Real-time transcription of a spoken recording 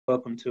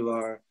welcome to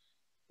our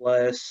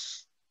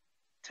last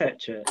TATT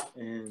chat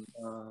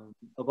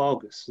of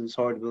August. It's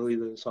hard to believe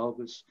that it's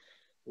August.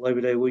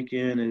 Labor Day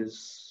weekend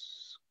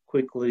is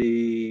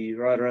quickly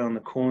right around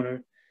the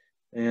corner,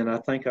 and I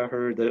think I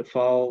heard that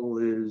fall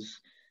is,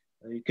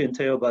 you couldn't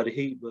tell by the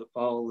heat, but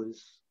fall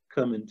is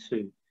coming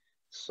too.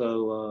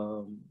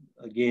 So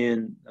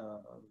again,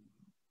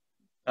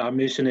 our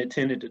mission at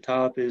TATT at the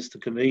top is to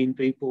convene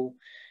people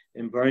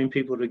and bring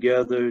people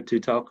together to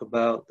talk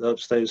about the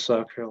upstate of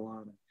South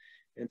Carolina.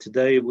 And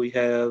today we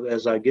have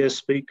as our guest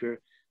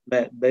speaker,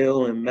 Matt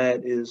Bell, and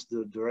Matt is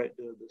the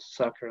director of the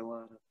South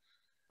Carolina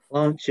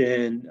Lunch,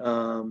 and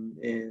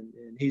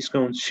he's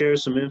going to share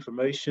some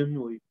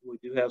information. We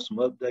do have some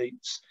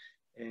updates,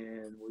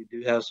 and we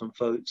do have some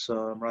folks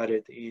right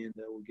at the end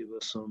that will give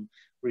us some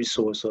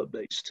resource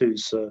updates too.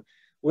 So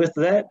with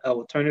that, I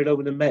will turn it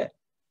over to Matt.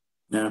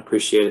 I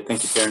appreciate it.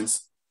 Thank you,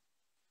 Terrence.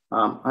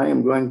 I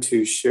am going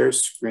to share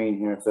screen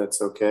here if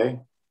that's okay.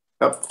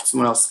 Oh,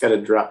 someone else got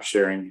a drop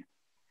sharing.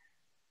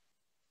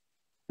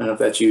 I don't know if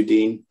that's you,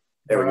 Dean.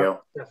 There we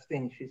go.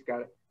 Justine, she's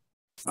got it.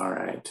 All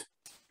right.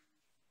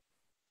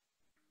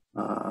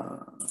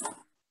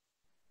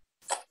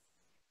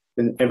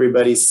 Can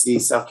everybody see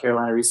South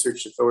Carolina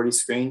Research Authority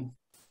screen?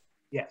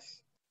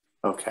 Yes.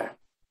 Okay.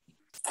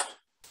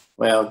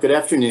 Well, good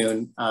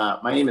afternoon.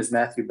 My name is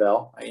Matthew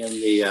Bell. I am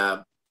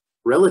the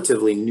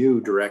relatively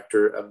new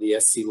director of the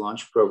SC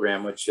Launch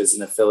Program, which is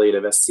an affiliate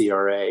of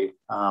SCRA.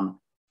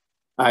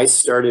 I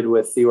started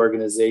with the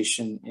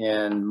organization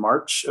in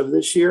March of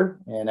this year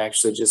and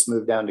actually just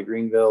moved down to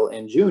Greenville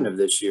in June of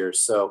this year.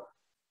 So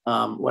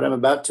what I'm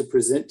about to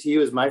present to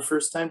you is my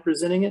first time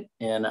presenting it.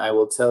 And I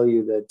will tell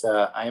you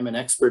that I am an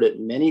expert at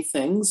many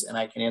things and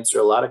I can answer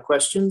a lot of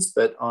questions,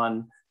 but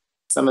on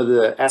some of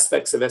the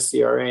aspects of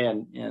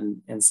SCRA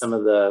and some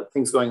of the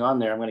things going on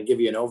there, I'm going to give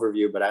you an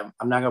overview, but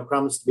I'm not going to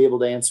promise to be able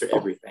to answer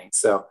everything.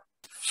 So,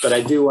 but I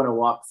do want to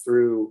walk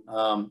through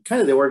kind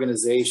of the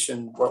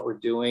organization, what we're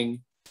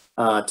doing,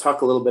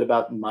 talk a little bit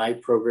about my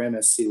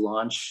program, SC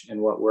Launch,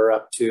 and what we're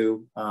up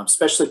to,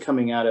 especially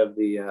coming out of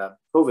the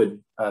COVID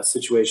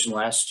situation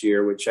last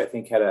year, which I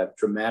think had a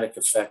dramatic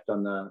effect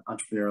on the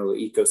entrepreneurial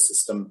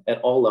ecosystem at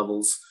all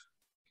levels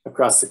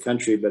across the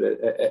country, but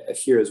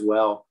here as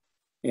well.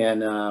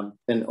 And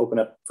then open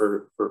up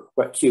for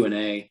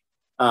Q&A.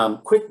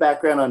 Quick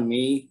background on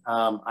me.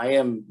 I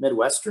am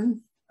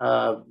Midwestern,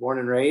 born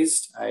and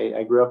raised.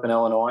 I grew up in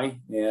Illinois,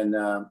 and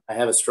I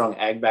have a strong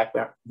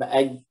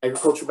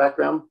agriculture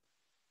background.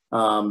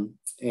 I've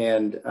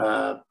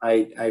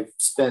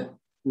spent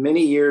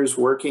many years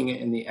working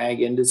in the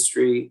ag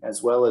industry,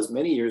 as well as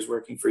many years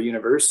working for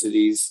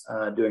universities,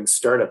 doing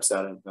startups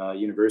out of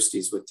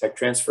universities with tech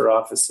transfer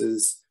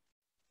offices,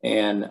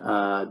 and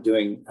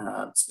doing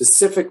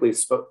specifically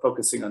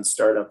focusing on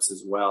startups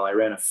as well. I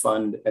ran a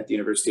fund at the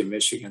University of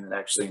Michigan that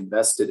actually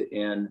invested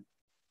in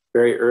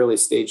very early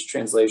stage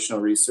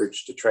translational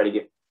research to try to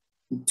get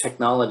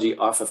technology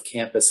off of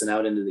campus and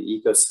out into the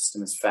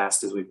ecosystem as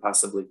fast as we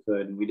possibly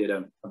could. And we did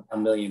 $1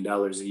 million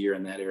a year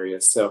in that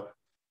area. So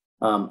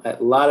a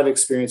lot of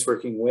experience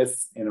working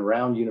with and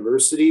around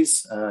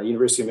universities,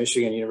 University of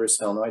Michigan,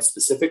 University of Illinois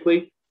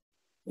specifically.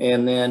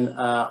 And then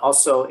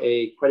also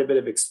quite a bit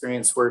of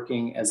experience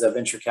working as a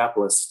venture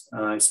capitalist.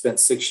 I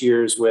spent 6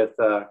 years with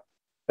a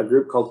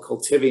group called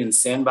Cultivian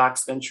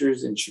Sandbox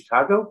Ventures in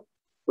Chicago,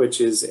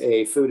 which is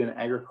a food and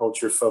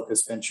agriculture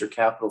focused venture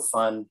capital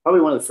fund,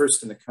 probably one of the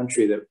first in the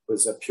country that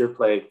was a pure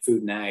play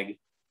food and ag,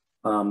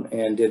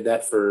 and did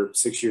that for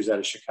 6 years out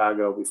of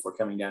Chicago before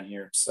coming down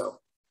here. So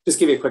just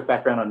give you a quick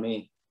background on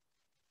me.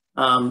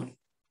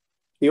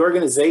 The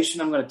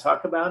organization I'm going to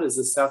talk about is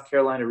the South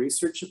Carolina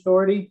Research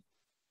Authority.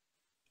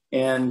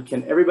 And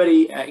can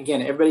everybody,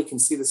 again, everybody can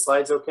see the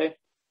slides okay?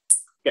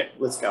 Okay,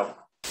 let's go.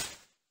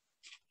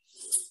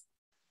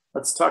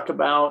 Let's talk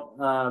about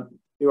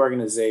the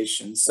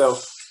organization. So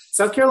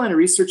South Carolina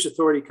Research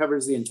Authority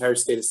covers the entire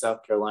state of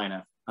South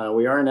Carolina.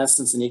 We are in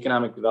essence an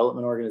economic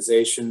development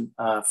organization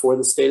for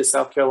the state of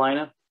South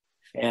Carolina.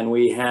 And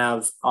we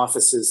have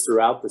offices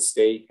throughout the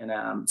state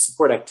and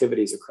support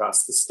activities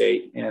across the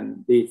state.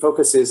 And the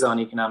focus is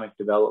on economic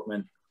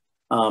development,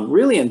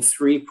 really in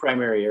 3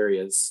 primary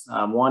areas.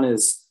 One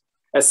is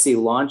SC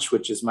Launch,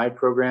 which is my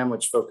program,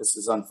 which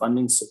focuses on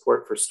funding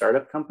support for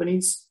startup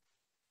companies.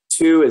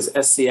 2 is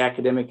SC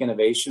Academic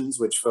Innovations,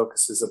 which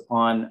focuses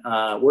upon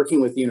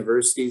working with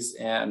universities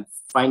and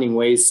finding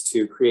ways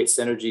to create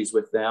synergies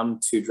with them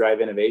to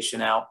drive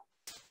innovation out.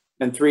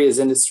 And 3 is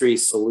Industry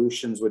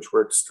Solutions, which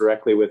works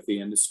directly with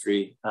the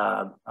industry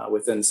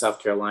within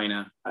South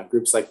Carolina,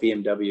 groups like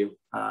BMW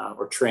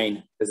or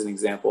Train as an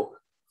example.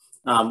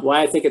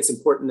 Why I think it's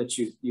important that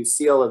you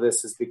see all of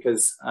this is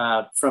because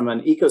from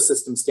an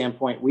ecosystem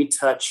standpoint, we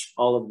touch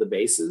all of the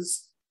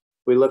bases.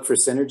 We look for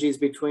synergies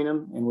between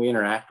them and we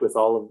interact with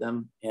all of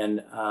them.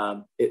 And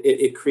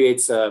it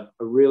creates a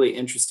really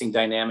interesting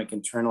dynamic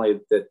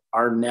internally that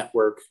our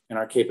network and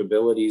our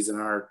capabilities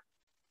and our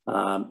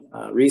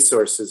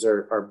resources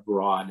are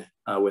broad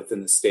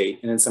within the state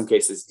and in some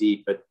cases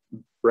deep, but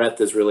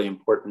breadth is really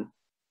important.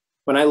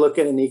 when I look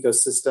at an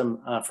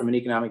ecosystem from an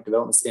economic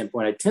development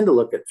standpoint, I tend to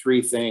look at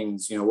three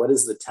things. You know, what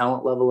is the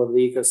talent level of the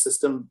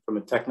ecosystem from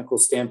a technical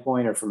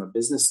standpoint, or from a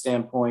business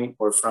standpoint,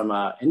 or from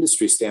an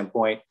industry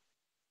standpoint?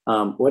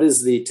 What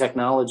is the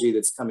technology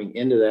that's coming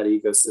into that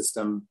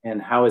ecosystem,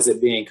 and how is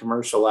it being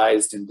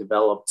commercialized and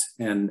developed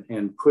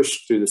and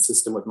pushed through the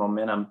system with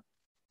momentum?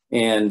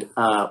 And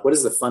what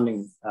is the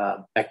funding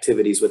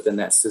activities within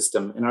that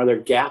system? And are there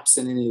gaps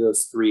in any of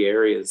those three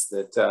areas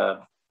that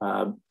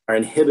are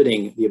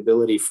inhibiting the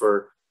ability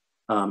for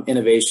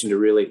innovation to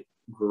really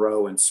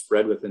grow and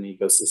spread within the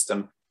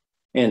ecosystem?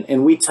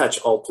 And we touch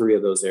all three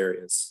of those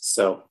areas.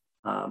 So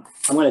I'm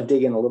going to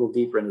dig in a little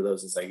deeper into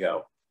those as I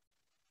go.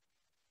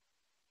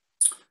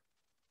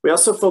 We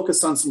also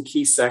focus on some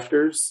key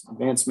sectors: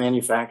 advanced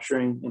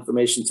manufacturing,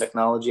 information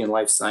technology, and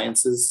life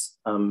sciences.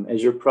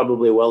 As you're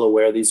probably well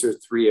aware, these are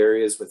three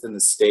areas within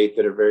the state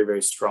that are very,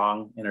 very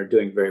strong and are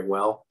doing very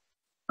well.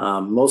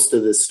 Most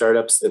of the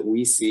startups that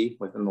we see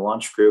within the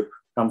launch group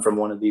come from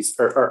one of these,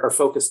 are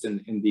focused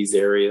in these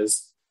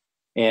areas.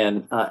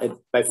 And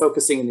by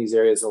focusing in these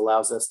areas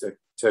allows us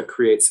to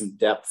create some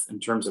depth in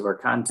terms of our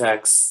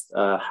contacts,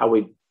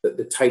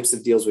 the types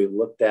of deals we've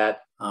looked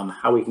at,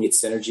 how we can get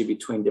synergy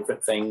between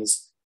different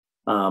things.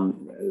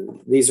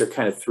 These are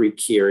kind of three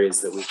key areas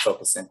that we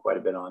focus in quite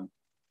a bit on.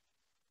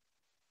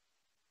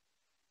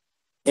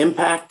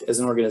 Impact as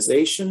an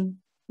organization.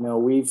 You know,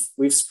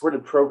 we've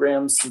supported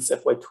programs since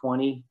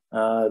FY20,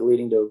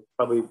 leading to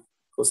probably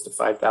close to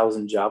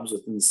 5,000 jobs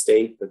within the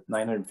state, with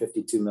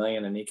 952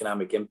 million in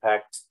economic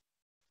impact.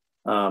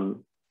 For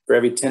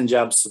every 10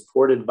 jobs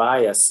supported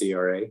by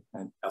SCRA,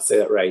 and I'll say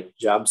that right,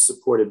 jobs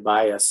supported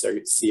by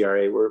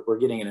SCRA, we're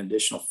getting an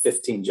additional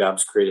 15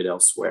 jobs created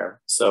elsewhere.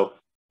 So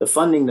the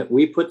funding that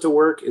we put to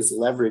work is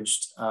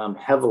leveraged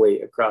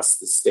heavily across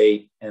the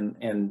state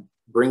and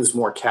brings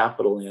more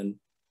capital in.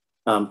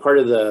 Part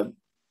of the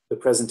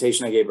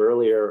presentation I gave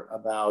earlier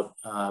about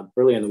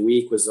earlier in the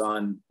week was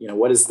on, you know,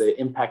 what is the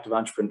impact of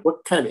entrepreneur?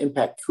 What kind of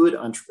impact could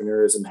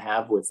entrepreneurism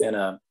have within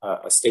a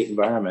state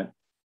environment?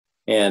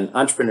 And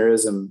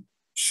entrepreneurism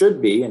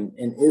should be and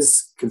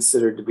is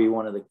considered to be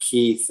one of the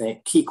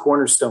key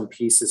cornerstone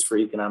pieces for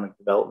economic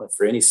development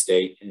for any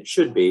state, and it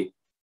should be,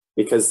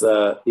 because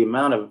the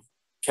amount of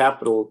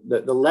capital,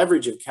 the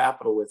leverage of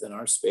capital within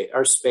our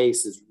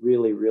space is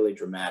really, really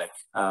dramatic.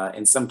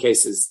 In some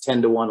cases,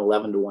 10 to 1,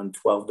 11 to 1,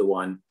 12 to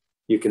 1.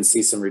 You can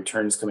see some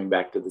returns coming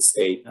back to the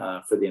state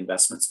for the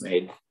investments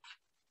made.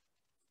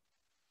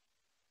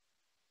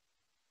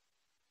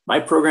 My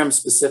program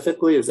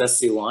specifically is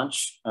SC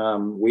Launch.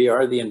 We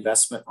are the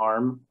investment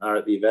arm,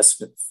 or the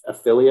investment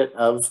affiliate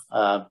of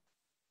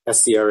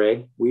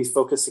SCRA. We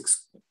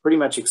focus pretty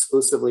much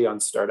exclusively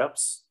on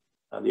startups,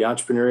 the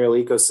entrepreneurial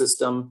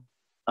ecosystem,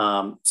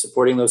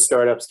 supporting those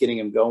startups, getting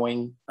them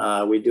going.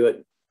 We do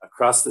it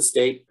across the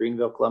state: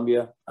 Greenville,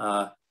 Columbia,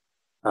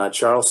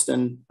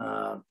 Charleston,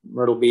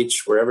 Myrtle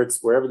Beach, wherever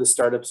the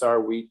startups are,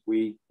 we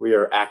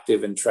are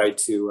active and try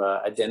to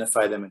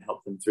identify them and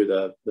help them through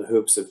the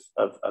hoops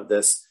of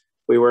this.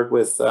 We work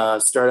with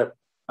startup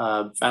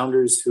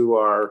founders who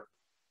are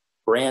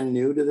brand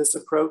new to this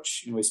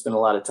approach, and we spend a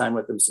lot of time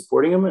with them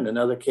supporting them. And in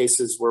other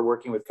cases, we're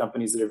working with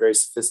companies that are very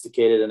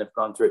sophisticated and have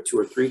gone through it 2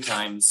 or 3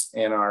 times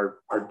and are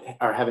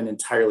have an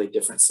entirely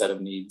different set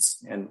of needs.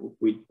 And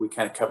we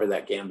kind of cover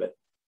that gambit.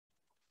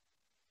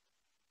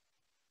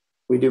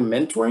 We do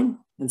mentoring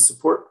and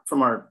support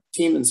from our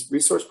team and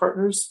resource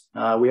partners.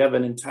 We have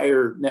an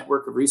entire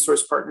network of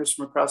resource partners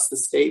from across the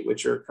state,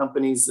 which are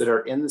companies that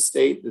are in the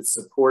state that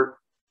support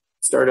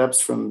startups,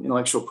 from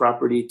intellectual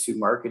property to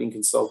marketing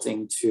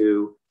consulting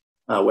to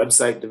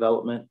website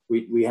development.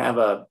 We have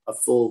a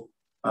full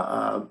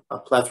a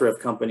plethora of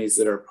companies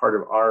that are part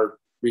of our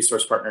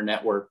resource partner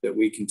network that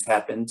we can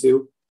tap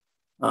into.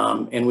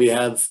 And we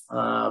have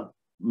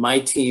my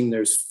team.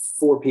 There's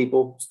 4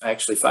 people,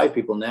 actually 5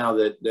 people now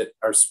that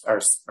are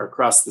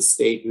across the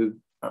state who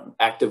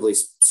actively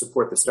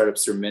support the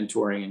startups through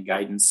mentoring and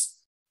guidance,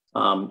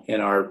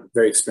 and are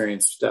very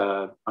experienced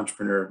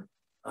entrepreneur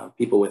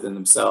people within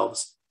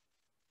themselves.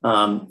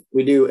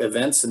 We do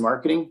events and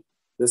marketing.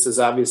 This has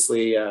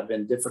obviously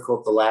been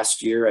difficult the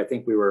last year. I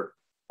think we were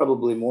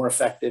probably more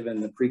effective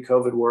in the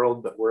pre-COVID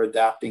world, but we're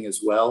adapting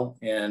as well.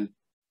 And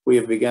we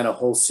have begun a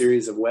whole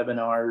series of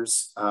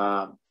webinars.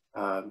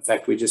 In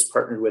fact, we just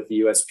partnered with the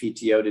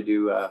USPTO to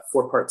do a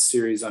 4-part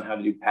series on how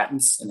to do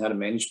patents and how to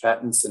manage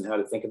patents and how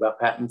to think about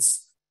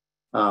patents.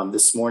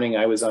 This morning,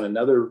 I was on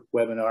another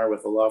webinar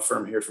with a law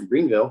firm here from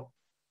Greenville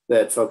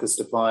that focused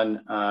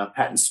upon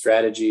patent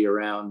strategy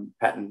around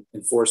patent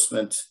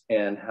enforcement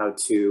and how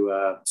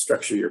to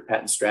structure your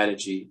patent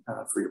strategy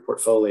for your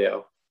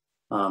portfolio.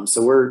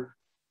 So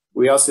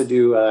we also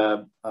do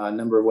a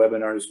number of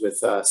webinars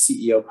with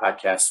CEO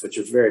podcasts, which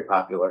are very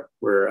popular.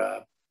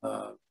 We're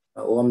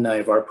alumni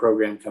of our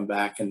program come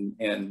back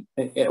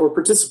or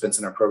participants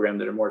in our program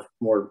that are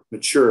more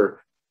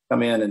mature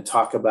come in and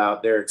talk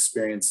about their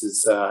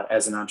experiences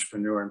as an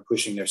entrepreneur and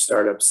pushing their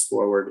startups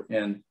forward.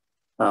 And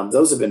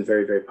those have been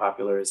very, very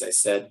popular, as I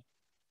said.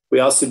 We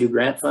also do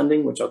grant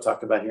funding, which I'll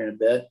talk about here in a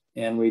bit,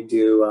 and we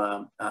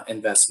do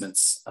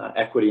investments,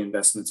 equity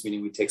investments,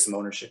 meaning we take some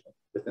ownership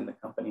within the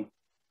company.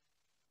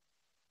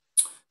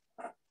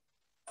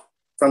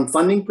 From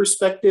funding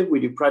perspective, we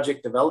do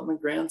project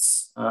development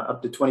grants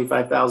up to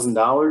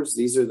 $25,000.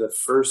 These are the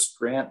first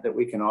grant that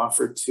we can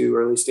offer to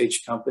early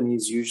stage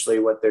companies. Usually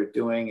what they're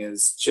doing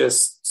is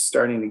just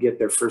starting to get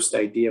their first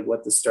idea of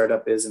what the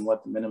startup is and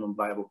what the minimum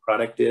viable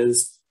product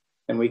is.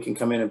 And we can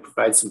come in and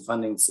provide some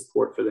funding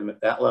support for them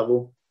at that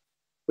level.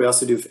 We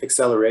also do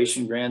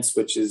acceleration grants,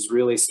 which is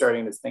really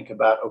starting to think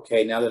about,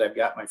 okay, now that I've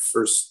got my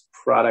first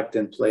product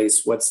in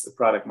place, what's the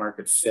product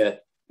market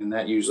fit? And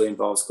that usually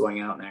involves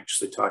going out and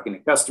actually talking to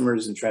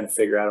customers and trying to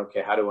figure out,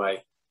 okay, how do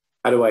I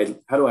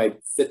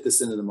fit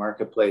this into the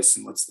marketplace,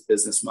 and what's the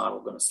business model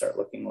going to start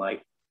looking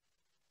like?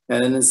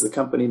 And then as the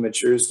company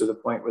matures to the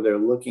point where they're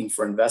looking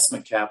for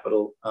investment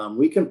capital,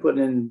 we can put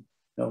in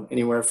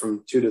anywhere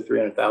from $200,000 to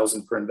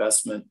 $300,000 per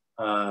investment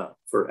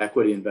for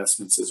equity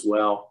investments as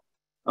well.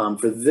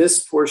 For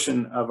this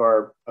portion of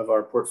our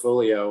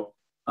portfolio,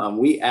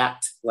 we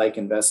act like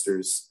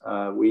investors.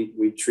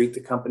 We treat the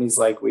companies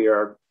like we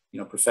are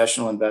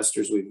professional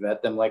investors. We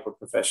vet them like we're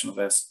professional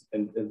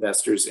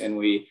investors, and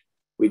we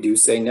do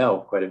say no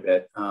quite a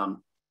bit.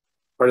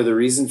 Part of the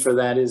reason for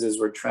that is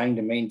we're trying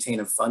to maintain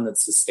a fund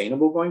that's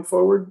sustainable going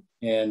forward,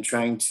 and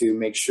trying to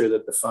make sure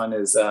that the fund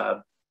is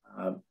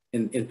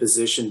in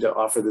position to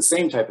offer the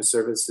same type of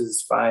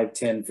services 5,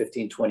 10,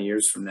 15, 20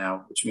 years from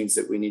now, which means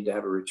that we need to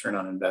have a return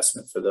on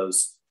investment for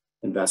those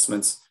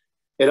investments.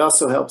 It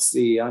also helps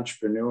the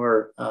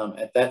entrepreneur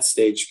at that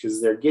stage,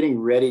 because they're getting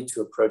ready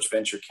to approach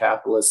venture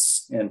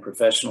capitalists and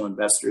professional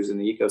investors in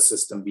the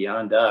ecosystem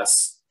beyond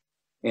us.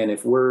 And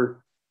if we're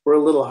a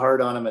little hard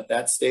on them at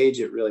that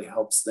stage, it really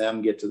helps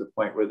them get to the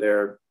point where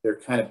they're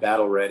kind of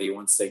battle ready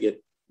once they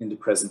get into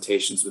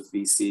presentations with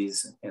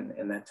VCs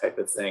and that type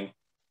of thing.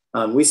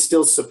 We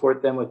still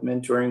support them with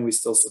mentoring. We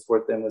still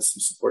support them with some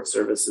support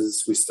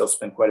services. We still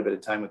spend quite a bit of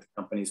time with the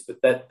companies,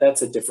 but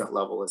that's a different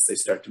level as they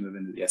start to move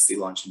into the SC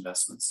launch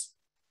investments.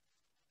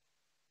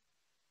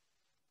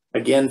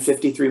 Again,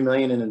 $53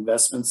 million in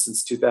investments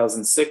since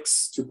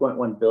 2006,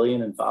 $2.1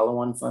 billion in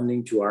follow-on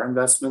funding to our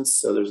investments.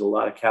 So there's a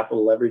lot of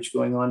capital leverage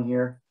going on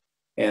here.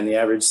 And the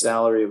average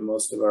salary of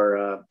most of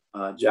our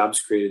jobs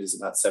created is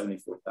about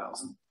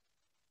 $74,000.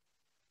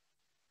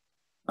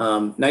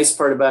 Nice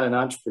part about an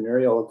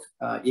entrepreneurial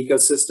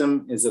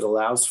ecosystem is it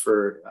allows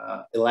for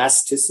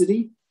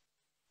elasticity.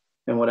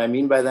 And what I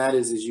mean by that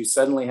is you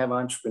suddenly have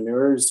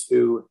entrepreneurs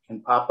who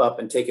can pop up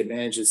and take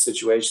advantage of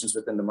situations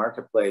within the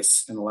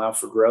marketplace and allow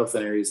for growth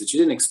in areas that you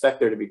didn't expect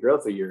there to be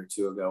growth a year or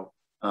two ago.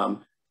 A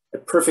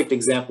perfect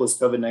example is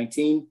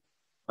COVID-19.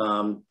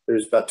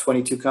 There's about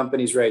 22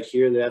 companies right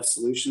here that have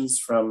solutions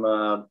from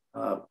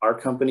our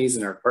companies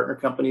and our partner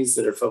companies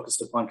that are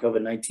focused upon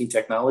COVID-19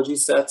 technology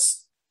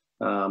sets.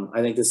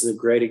 I think this is a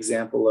great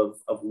example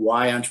of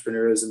why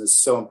entrepreneurism is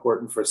so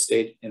important for a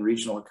state and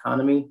regional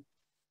economy.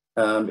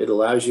 It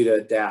allows you to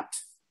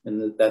adapt,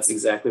 and that's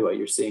exactly what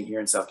you're seeing here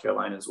in South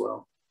Carolina as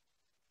well.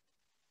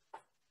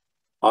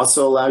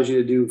 Also allows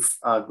you to do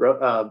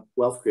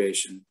wealth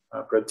creation.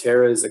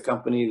 Proterra is a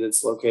company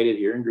that's located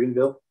here in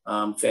Greenville.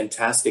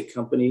 Fantastic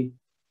company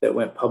that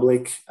went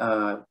public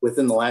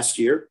within the last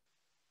year.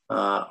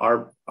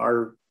 Our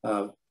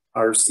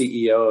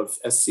CEO of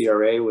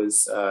SCRA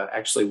was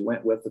actually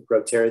went with the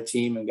Proterra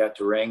team and got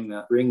to ring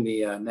the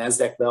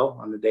NASDAQ bell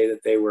on the day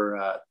that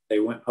they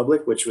went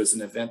public, which was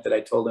an event that I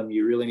told them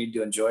you really need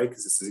to enjoy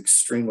because this is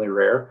extremely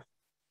rare.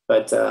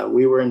 But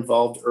we were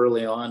involved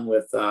early on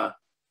with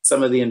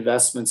some of the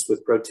investments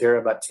with Proterra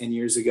about 10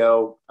 years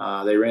ago.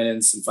 They ran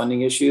into some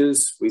funding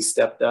issues. We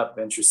stepped up,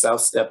 Venture South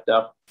stepped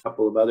up, a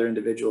couple of other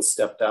individuals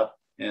stepped up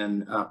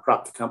and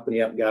propped the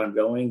company up and got them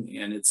going.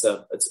 And it's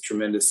a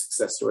tremendous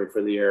success story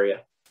for the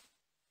area.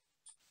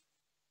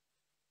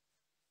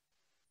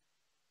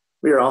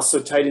 We are also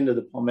tied into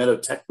the Palmetto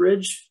Tech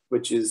Bridge,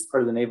 which is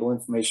part of the Naval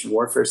Information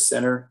Warfare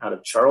Center out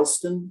of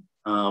Charleston.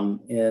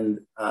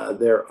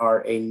 There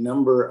are a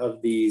number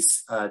of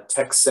these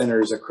tech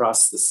centers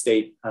across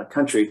the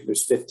country.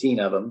 There's 15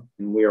 of them,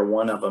 and we are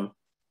one of them.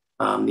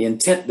 The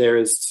intent there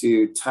is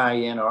to tie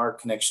in our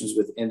connections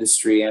with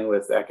industry and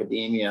with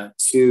academia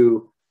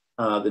to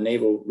the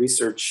naval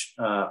research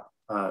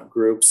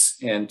groups,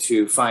 and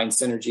to find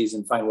synergies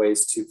and find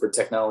ways for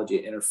technology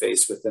to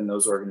interface within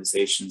those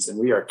organizations. And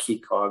we are a key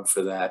cog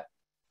for that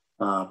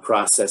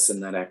process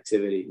and that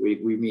activity.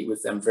 We meet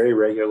with them very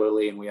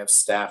regularly, and we have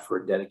staff who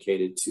are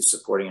dedicated to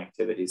supporting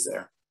activities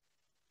there.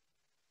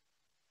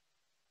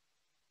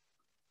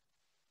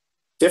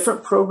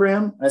 Different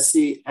program,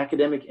 SC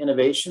Academic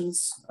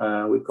Innovations.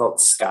 We call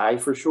it SCI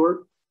for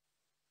short.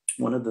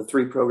 One of the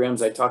three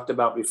programs I talked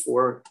about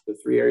before, the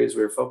three areas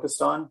we were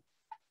focused on.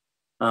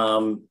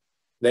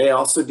 They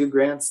also do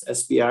grants,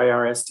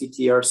 SBIR,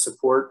 STTR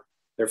support.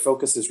 Their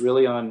focus is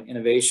really on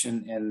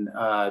innovation and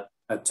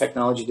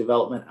technology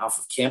development off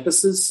of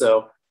campuses.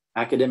 So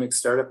academic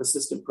startup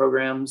assistant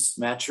programs,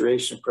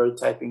 maturation,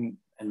 prototyping,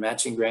 and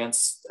matching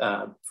grants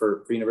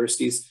for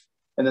universities,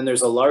 And then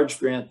there's a large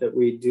grant that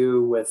we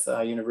do with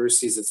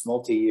universities. It's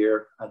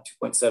multi-year,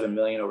 2.7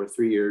 million over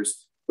 3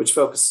 years, which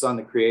focuses on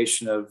the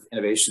creation of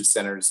innovation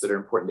centers that are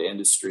important to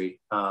industry.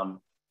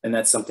 And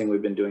that's something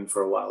we've been doing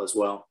for a while as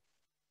well.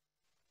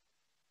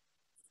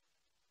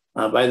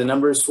 By the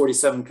numbers,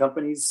 47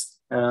 companies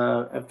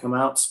have come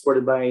out,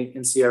 supported by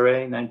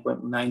NCRA,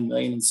 9.9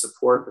 million in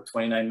support with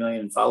 29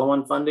 million in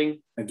follow-on funding.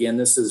 Again,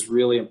 this is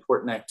really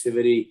important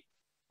activity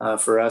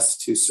for us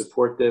to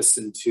support this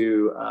and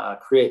to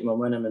create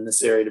momentum in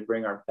this area to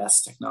bring our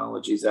best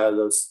technologies out of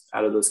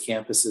those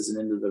campuses and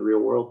into the real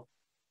world.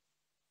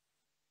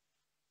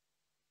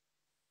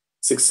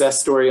 Success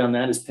story on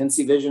that is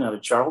Pensy Vision out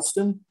of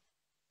Charleston.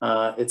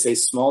 It's a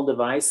small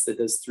device that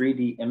does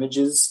 3D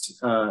images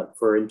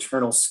for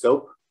internal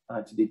scope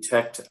to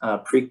detect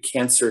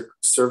precancer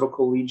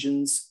cervical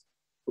lesions.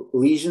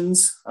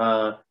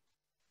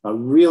 A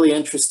really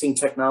interesting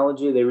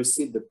technology. They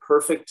received a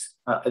perfect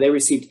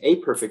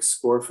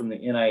score from the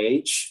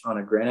NIH on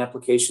a grant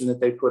application that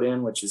they put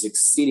in, which is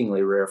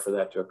exceedingly rare for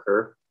that to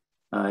occur.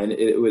 And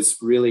it was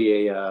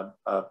really a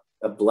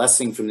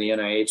blessing from the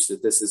NIH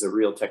that this is a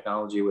real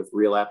technology with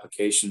real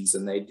applications,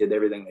 and they did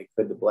everything they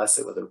could to bless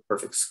it with a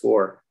perfect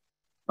score.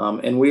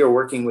 And we are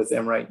working with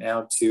them right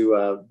now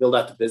to build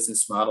out the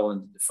business model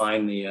and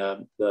define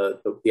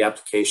the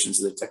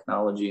applications of the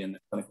technology in the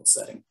clinical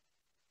setting.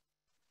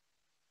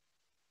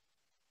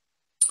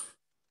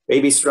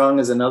 Baby Strong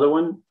is another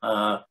one.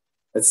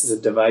 This is a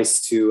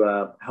device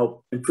to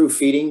help improve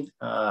feeding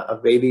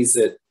of babies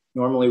that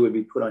normally would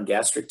be put on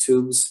gastric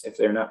tubes if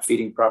they're not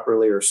feeding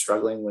properly or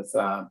struggling with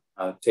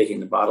taking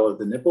the bottle of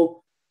the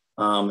nipple.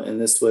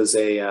 And this was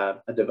a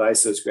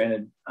device that was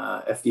granted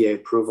FDA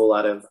approval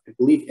out of, I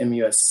believe,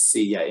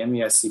 MUSC,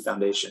 MUSC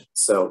Foundation.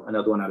 So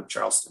another one out of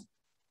Charleston.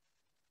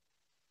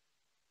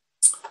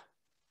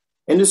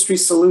 Industry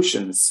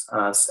Solutions.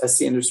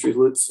 SC Industry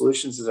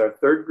Solutions is our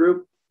third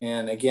group.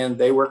 And again,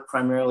 they work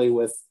primarily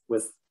with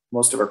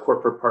most of our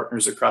corporate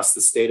partners across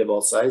the state of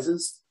all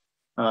sizes,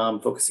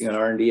 focusing on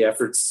R&D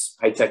efforts,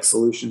 high-tech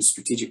solutions,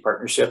 strategic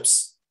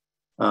partnerships.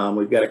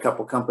 We've got a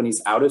couple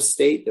companies out of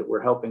state that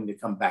we're helping to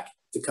come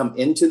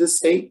into the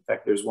state. In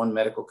fact, there's one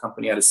medical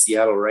company out of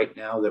Seattle right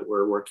now that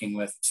we're working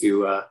with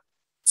to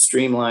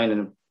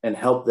streamline and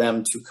help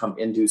them to come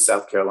into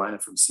South Carolina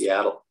from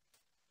Seattle.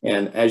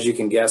 And as you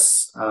can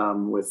guess,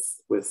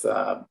 with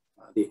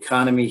the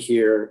economy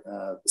here,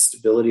 the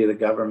stability of the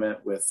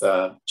government, with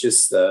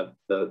just the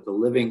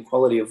living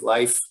quality of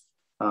life,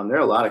 there are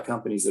a lot of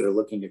companies that are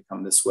looking to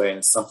come this way, and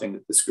it's something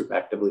that this group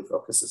actively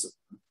focuses on.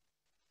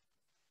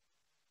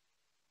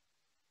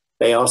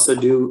 They also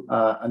do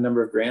a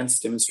number of grants,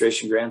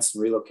 demonstration grants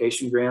and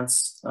relocation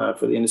grants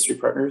for the industry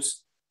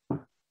partners.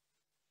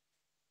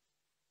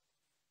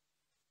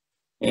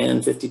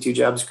 And 52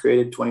 jobs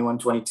created,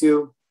 21-22,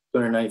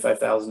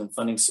 295,000 in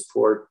funding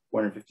support,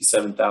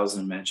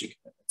 457,000 in matching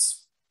commitments.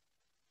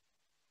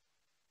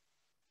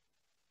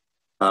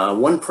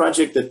 One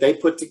project that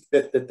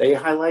they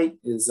highlight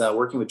is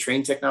working with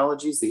Train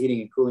Technologies, the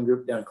heating and cooling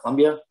group down in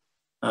Columbia.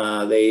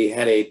 They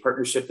had a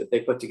partnership that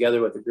they put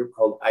together with a group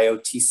called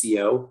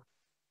IOTCO,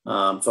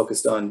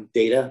 focused on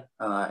data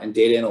and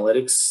data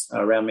analytics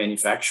around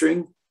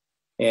manufacturing.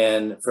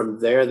 And from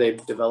there,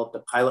 they've developed a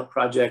pilot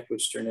project,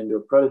 which turned into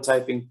a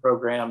prototyping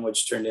program,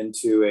 which turned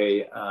into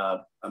a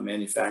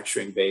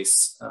manufacturing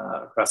base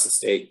across the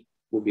state.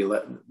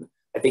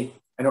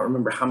 I don't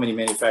remember how many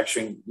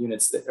manufacturing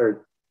units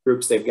or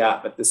groups they've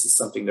got, but this is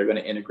something they're going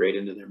to integrate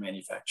into their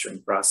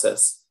manufacturing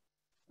process.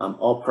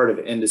 All part of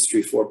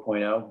Industry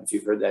 4.0, if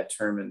you've heard that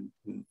term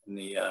in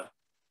the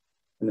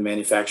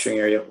manufacturing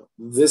area.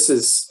 This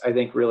is, I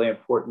think, really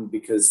important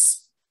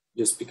because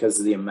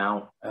of the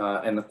amount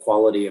and the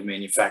quality of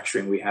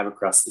manufacturing we have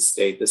across the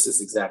state. This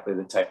is exactly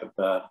the type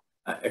of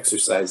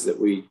exercise that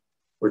we're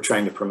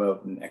trying to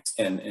promote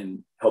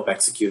and help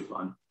execute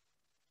upon.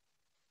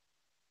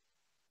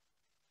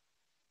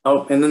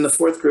 Oh, and then the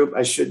fourth group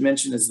I should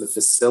mention is the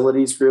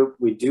facilities group.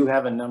 We do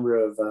have a number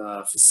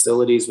of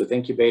facilities with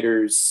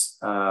incubators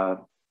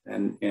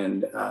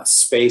and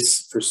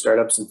space for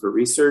startups and for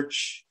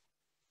research.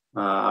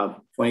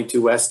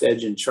 22 West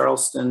Edge in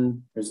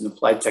Charleston. There's an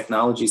Applied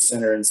Technology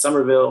Center in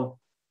Somerville.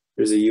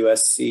 There's a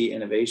USC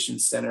Innovation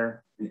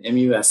Center, an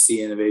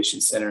MUSC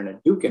Innovation Center, and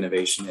a Duke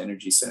Innovation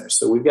Energy Center.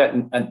 So we've got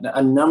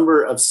a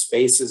number of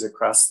spaces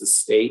across the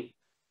state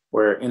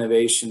where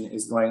innovation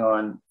is going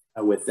on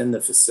within the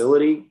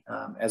facility,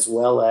 as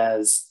well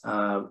as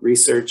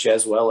research,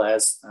 as well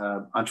as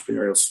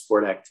entrepreneurial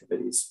support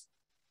activities.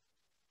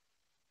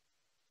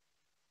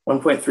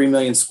 1.3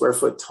 million square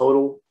foot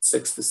total,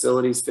 6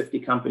 facilities, 50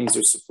 companies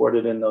are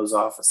supported in those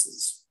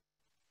offices.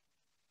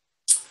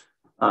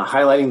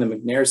 Highlighting the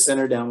McNair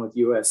Center down with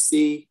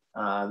USC.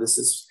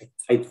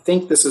 I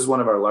think this is one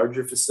of our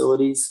larger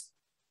facilities.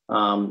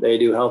 They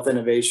do health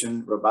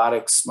innovation,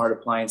 robotics, smart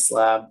appliance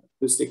lab,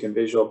 acoustic and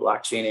visual,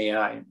 blockchain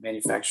AI,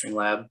 manufacturing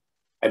lab.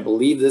 I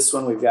believe this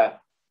one, we've got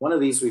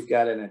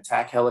an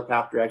attack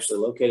helicopter actually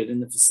located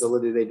in the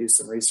facility they do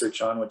some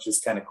research on, which is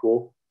kind of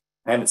cool.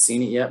 I haven't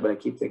seen it yet, but I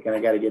keep thinking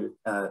I got to get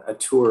a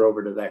tour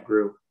over to that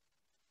group.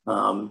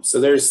 So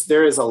there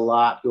is a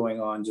lot going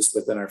on just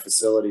within our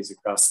facilities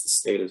across the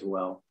state as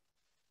well.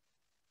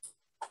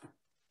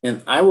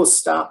 And I will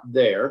stop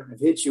there. I've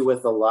hit you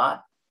with a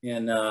lot,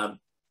 and I'll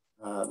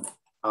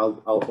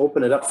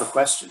open it up for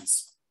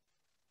questions.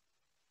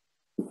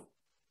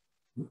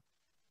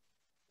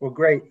 Well,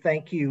 great.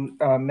 Thank you,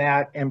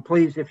 Matt. And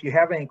please, if you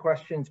have any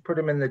questions, put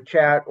them in the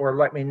chat or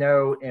let me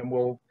know and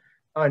we'll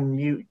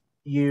unmute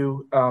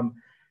you.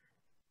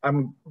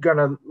 I'm going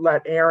to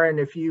let Aaron,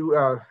 if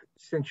you,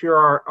 since you're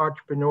our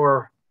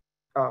entrepreneur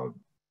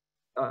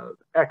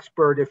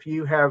expert, if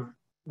you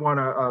want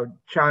to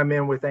chime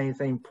in with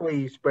anything,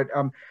 please. But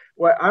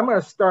what I'm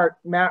going to start,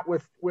 Matt,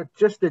 with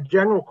just a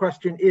general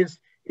question is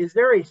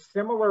there a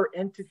similar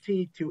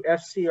entity to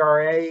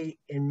SCRA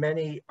in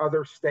many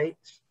other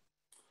states?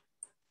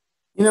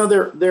 You know,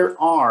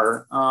 there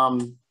are.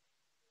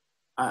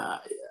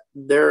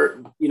 There's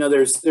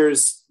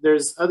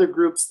other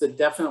groups that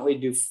definitely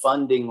do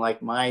funding,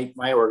 like my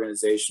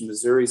organization.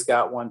 Missouri's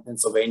got one,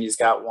 Pennsylvania's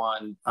got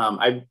one.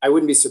 I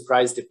wouldn't be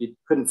surprised if you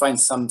couldn't find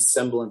some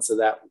semblance of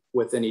that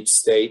within each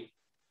state.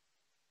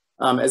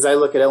 As I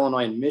look at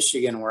Illinois and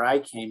Michigan, where I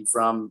came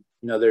from,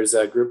 you know, there's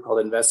a group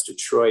called Invest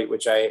Detroit,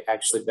 which I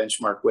actually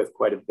benchmark with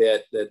quite a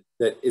bit, that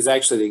is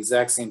actually the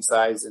exact same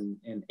size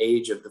and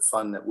age of the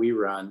fund that we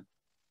run.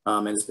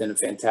 And it's been a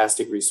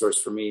fantastic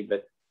resource for me.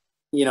 But,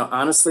 you know,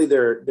 honestly,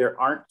 there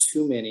aren't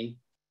too many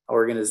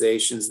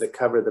organizations that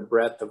cover the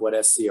breadth of what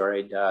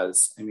SCRA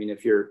does. I mean,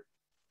 if you're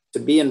to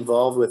be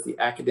involved with the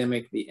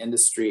academic, the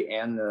industry,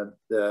 and the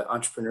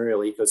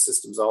entrepreneurial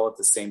ecosystems all at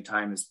the same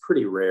time is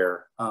pretty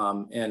rare.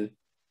 And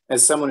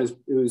as someone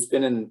who's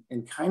been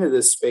in kind of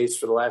this space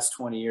for the last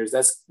 20 years,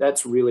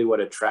 that's really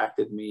what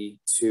attracted me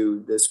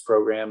to this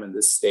program and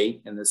this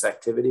state and this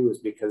activity, was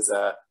because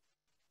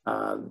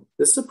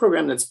this is a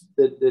program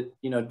that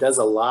you know, does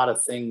a lot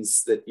of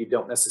things that you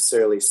don't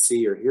necessarily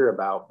see or hear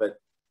about, but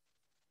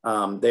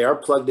they are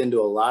plugged into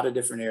a lot of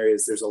different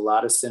areas. There's a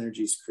lot of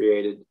synergies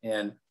created,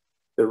 and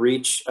the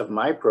reach of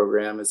my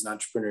program as an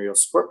entrepreneurial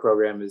support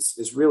program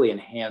is really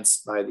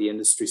enhanced by the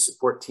industry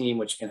support team,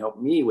 which can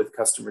help me with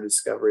customer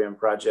discovery on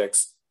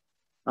projects,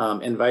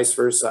 and vice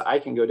versa. I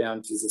can go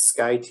down to the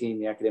SCI team,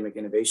 the academic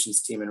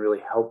innovations team, and really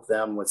help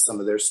them with some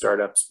of their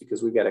startups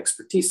because we've got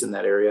expertise in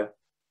that area.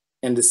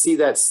 And to see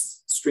that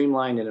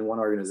streamlined and in one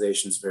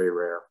organization is very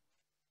rare.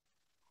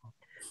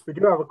 We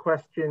do have a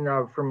question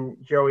from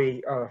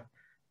Joey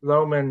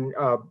Lohman.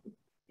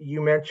 You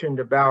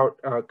mentioned about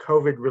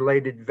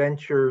COVID-related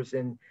ventures,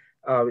 and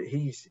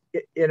he's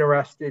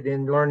interested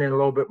in learning a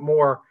little bit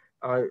more.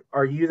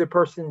 Are you the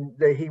person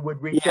that he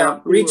would reach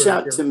out to? Reach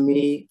out to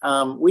me.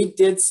 We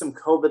did some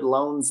COVID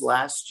loans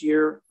last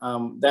year.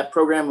 That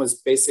program was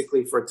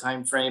basically for a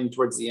time frame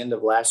towards the end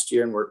of last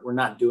year, and we're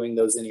not doing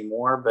those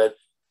anymore. But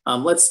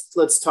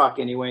let's talk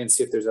anyway and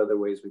see if there's other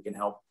ways we can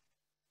help.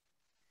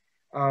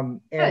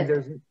 And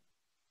there's,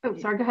 oh,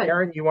 sorry, go ahead.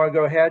 Aaron, you want to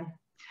go ahead?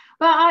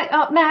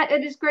 Well, Matt,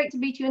 it is great to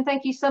meet you, and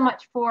thank you so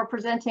much for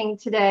presenting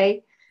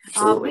today.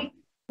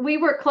 We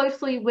work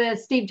closely with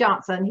Steve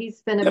Johnson.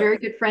 He's been a very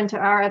good friend to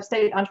our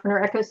upstate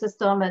entrepreneur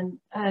ecosystem,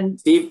 and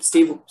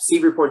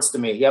Steve reports to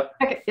me. Yep.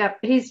 Okay. Yep.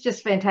 He's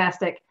just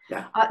fantastic.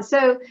 Yeah.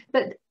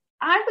 But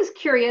I was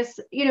curious.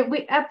 You know,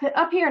 we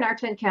up here in our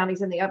 10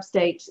 counties in the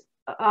upstate,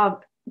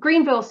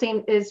 Greenville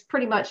is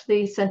pretty much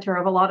the center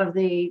of a lot of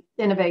the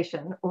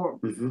innovation.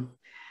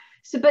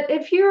 So, but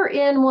if you're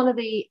in one of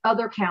the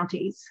other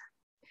counties,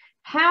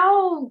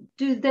 how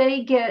do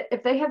they get,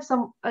 if they have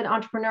an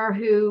entrepreneur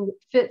who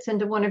fits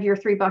into one of your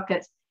 3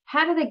 buckets,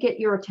 how do they get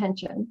your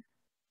attention?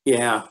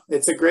 Yeah,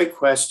 it's a great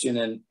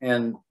question.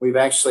 And we've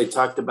actually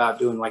talked about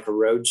doing like a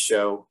road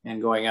show and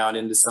going out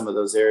into some of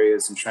those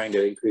areas and trying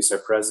to increase our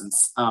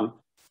presence.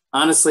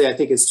 Honestly, I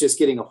think it's just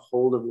getting a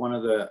hold of one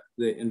of the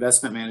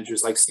investment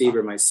managers like Steve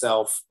or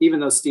myself. Even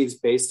though Steve's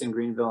based in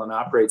Greenville and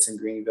operates in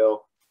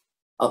Greenville,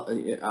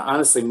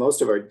 honestly,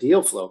 most of our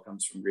deal flow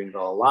comes from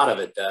Greenville. A lot of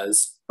it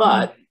does,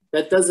 but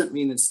that doesn't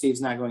mean that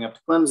Steve's not going up to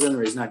Clemson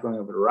or he's not going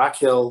over to Rock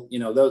Hill. You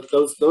know,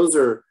 those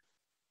are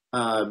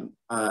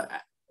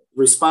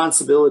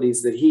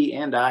responsibilities that he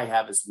and I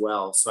have as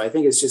well. So I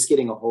think it's just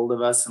getting a hold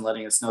of us and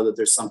letting us know that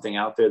there's something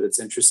out there that's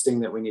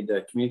interesting that we need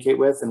to communicate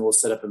with, and we'll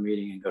set up a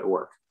meeting and go to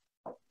work.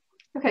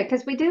 Okay,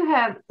 because we do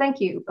have, thank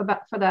you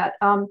for that.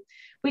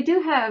 We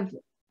do have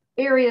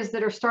areas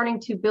that are starting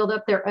to build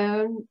up their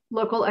own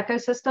local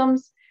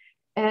ecosystems,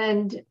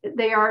 and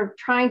they are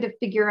trying to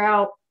figure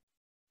out,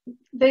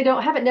 they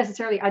haven't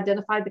necessarily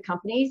identified the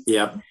companies,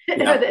 or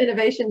the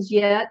innovations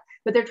yet,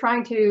 but they're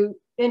trying to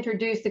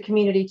introduce the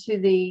community to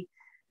the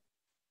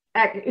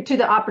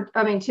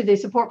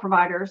support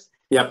providers.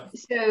 Yep.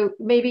 So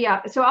maybe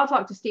I'll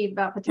talk to Steve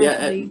about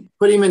potentially.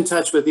 Put him in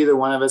touch with either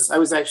one of us. I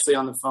was actually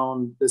on the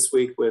phone this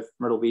week with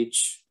Myrtle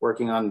Beach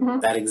working on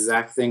that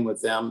exact thing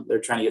with them.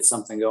 They're trying to get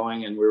something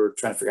going, and we were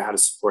trying to figure out how to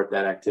support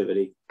that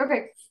activity.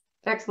 Okay,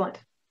 excellent.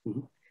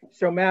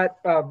 So Matt,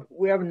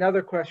 we have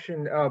another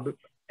question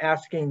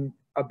asking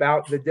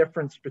about the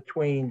difference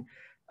between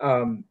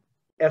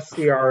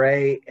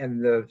SCRA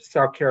and the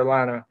South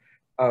Carolina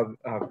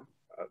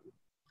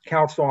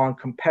Council on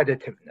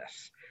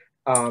Competitiveness.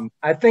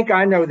 I think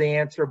I know the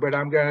answer, but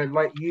I'm going to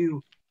let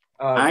you.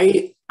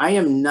 I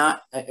am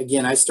not.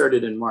 Again, I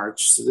started in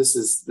March, so this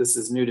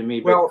is new to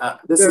me. Well,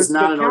 but this is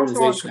not an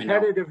organization. The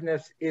Council on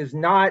Competitiveness is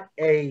not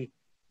a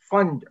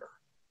funder.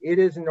 It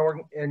is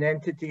an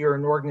entity or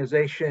an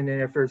organization,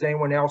 and if there's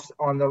anyone else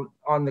on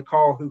the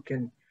call who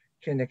can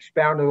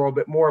expound a little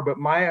bit more, but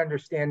my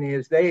understanding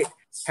is they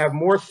have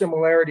more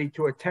similarity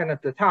to a 10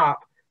 at the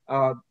top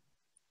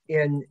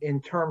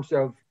in terms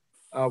of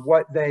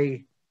what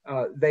they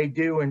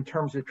do in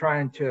terms of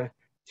trying to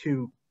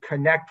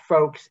connect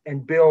folks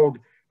and build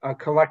a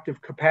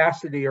collective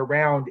capacity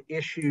around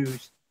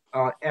issues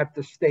at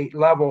the state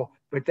level,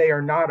 but they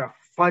are not a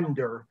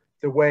funder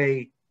the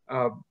way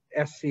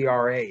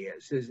SCRA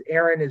is.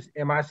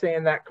 Am I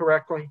saying that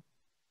correctly?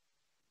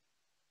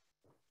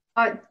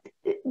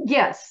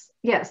 Yes.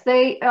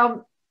 They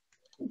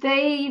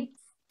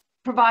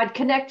provide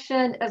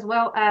connection as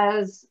well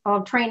as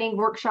training,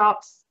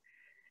 workshops,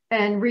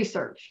 and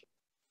research.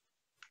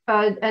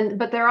 But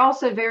they're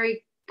also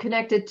very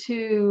connected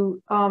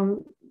to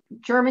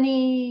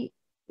Germany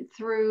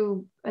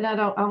through, and I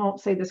won't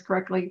say this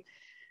correctly,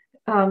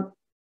 but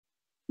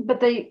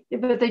they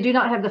do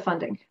not have the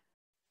funding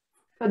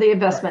for the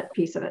investment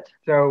piece of it.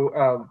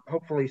 So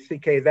hopefully,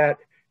 CK, that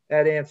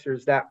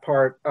answers that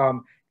part.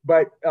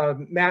 But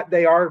Matt,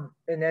 they are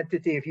an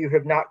entity, if you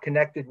have not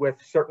connected with,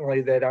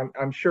 certainly that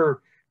I'm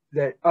sure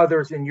that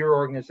others in your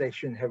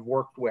organization have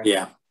worked with.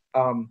 Yeah.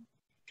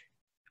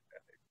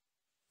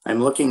 I'm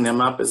looking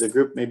them up as a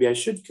group maybe I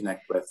should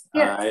connect with.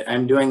 Yeah.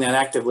 I'm doing that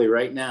actively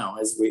right now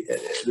as we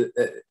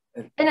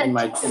in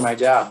my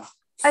job.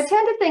 I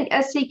tend to think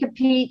SC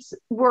Competes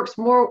works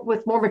more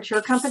with more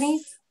mature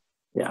companies.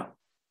 Yeah.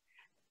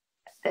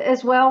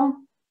 As well.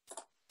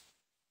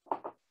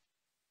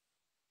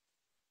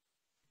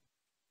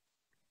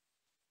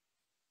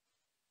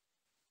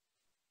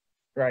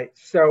 Right.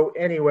 So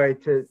anyway,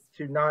 to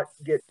not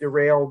get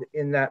derailed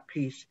in that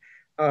piece,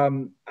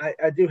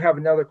 I do have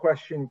another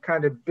question,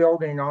 kind of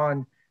building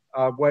on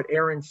what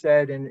Aaron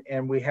said,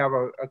 and we have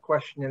a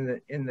question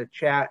in the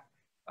chat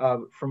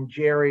from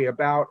Jerry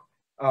about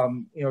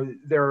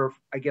there are,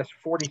 I guess,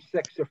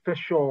 46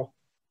 official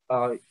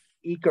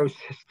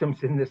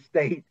ecosystems in the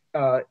state.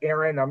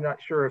 Aaron, I'm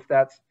not sure if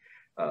that's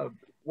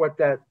what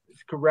that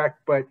is correct,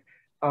 but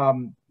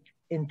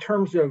in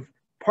terms of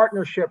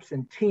partnerships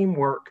and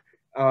teamwork,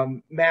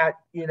 Matt,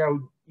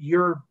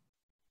 you're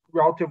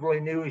relatively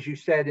new, as you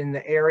said, in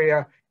the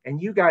area, and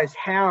you guys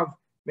have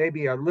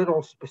maybe a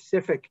little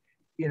specific,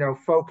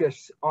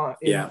 focus on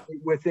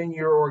within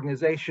your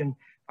organization.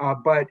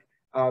 But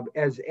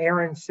as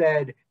Aaron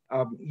said,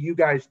 you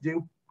guys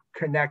do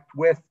connect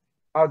with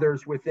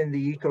others within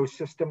the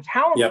ecosystems.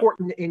 How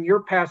important in your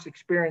past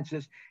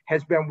experiences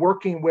has been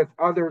working with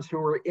others who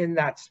are in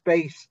that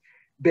space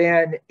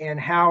been, and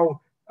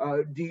how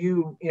do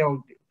you,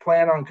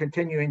 plan on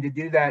continuing to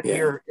do that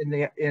here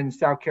in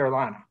South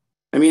Carolina?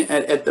 I mean,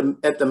 at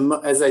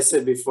the as I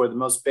said before, the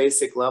most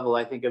basic level,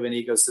 I think of an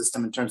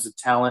ecosystem in terms of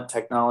talent,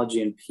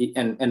 technology,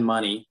 and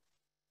money.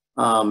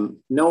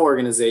 No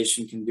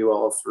organization can do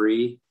all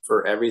three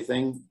for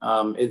everything.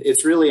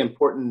 It's really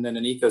important that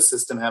an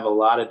ecosystem have a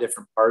lot of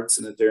different parts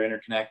and that they're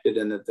interconnected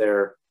and that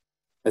they're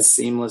as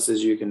seamless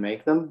as you can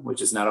make them,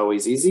 which is not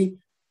always easy.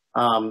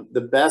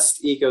 The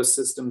best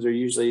ecosystems are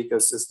usually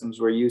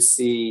ecosystems where you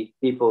see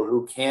people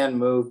who can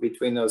move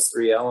between those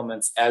three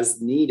elements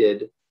as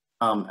needed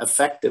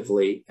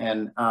effectively.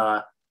 And,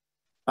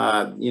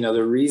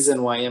 the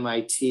reason why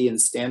MIT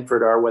and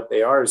Stanford are what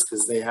they are is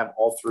because they have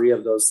all three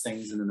of those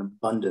things in an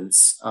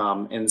abundance.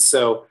 And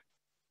so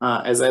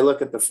as I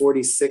look at the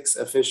 46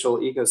 official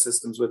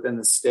ecosystems within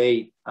the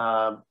state,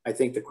 I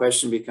think the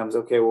question becomes,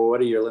 okay, well,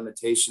 what are your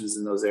limitations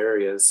in those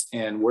areas?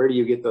 And where do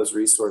you get those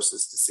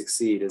resources to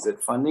succeed? Is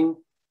it funding?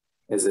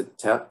 Is it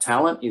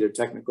talent, either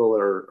technical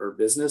or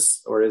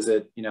business? Or is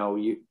it,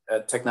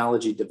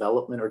 technology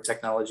development or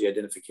technology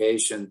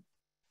identification?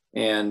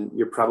 And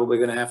you're probably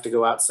going to have to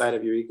go outside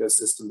of your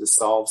ecosystem to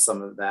solve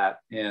some of that.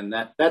 And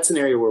that's an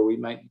area where we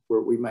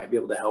might be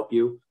able to help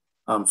you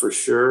for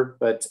sure.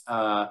 But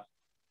I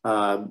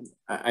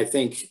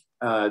think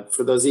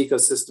for those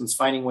ecosystems,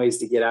 finding ways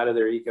to get out of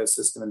their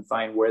ecosystem and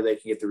find where they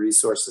can get the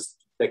resources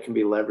that can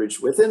be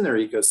leveraged within their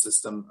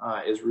ecosystem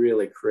is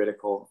really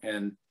critical.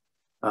 And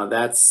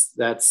that's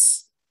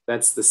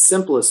the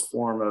simplest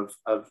form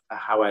of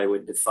how I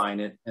would define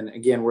it. And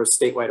again, we're a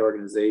statewide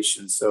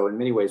organization, so in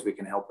many ways we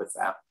can help with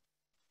that.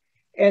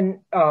 And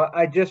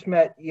I just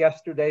met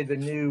yesterday the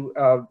new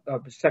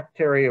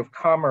Secretary of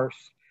Commerce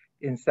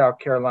in South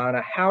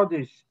Carolina. How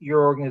does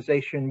your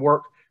organization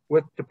work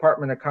with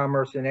Department of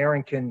Commerce? And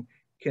Aaron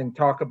can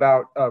talk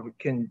about,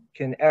 can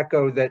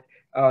echo that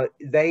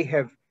they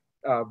have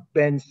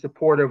been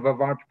supportive of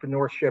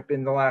entrepreneurship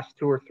in the last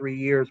 2 or 3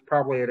 years,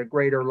 probably at a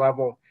greater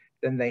level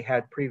than they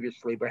had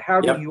previously. But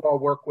how do you all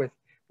work with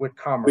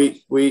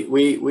Commerce?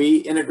 We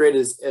integrate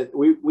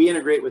we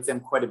integrate with them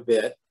quite a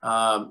bit.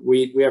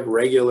 We have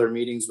regular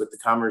meetings with the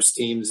Commerce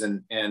teams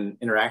and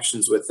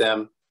interactions with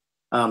them.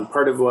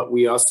 Part of what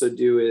we also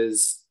do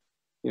is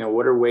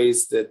what are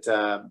ways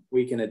that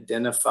we can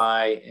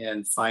identify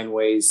and find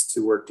ways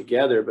to work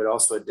together, but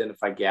also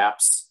identify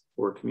gaps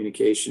or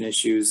communication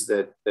issues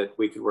that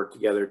we could work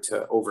together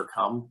to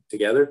overcome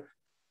together.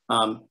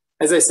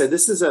 As I said,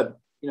 this is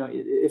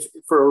if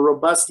for a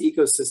robust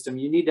ecosystem,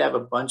 you need to have a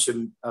bunch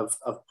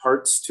of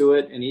parts to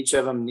it, and each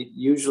of them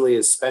usually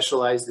is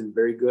specialized and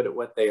very good at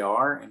what they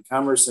are. And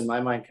commerce, in my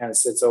mind, kind of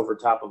sits over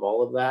top of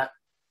all of that.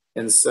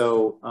 And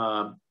so,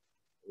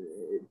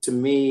 to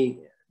me,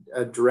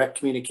 a direct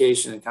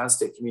communication and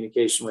constant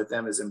communication with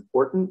them is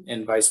important,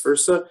 and vice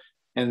versa.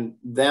 And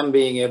them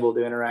being able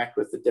to interact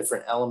with the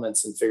different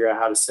elements and figure out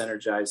how to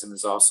synergize them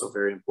is also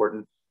very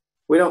important.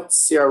 We don't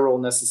see our role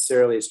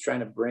necessarily as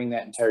trying to bring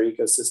that entire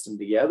ecosystem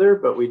together,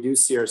 but we do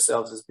see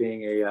ourselves as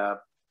being a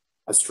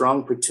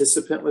strong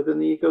participant within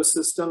the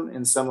ecosystem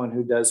and someone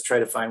who does try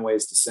to find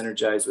ways to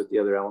synergize with the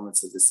other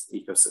elements of this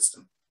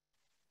ecosystem.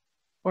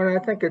 Well, I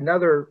think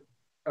another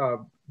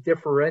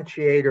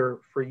differentiator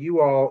for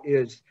you all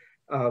is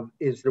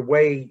the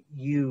way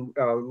you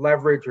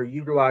leverage or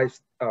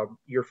utilize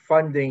your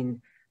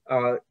funding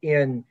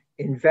in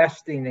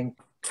investing in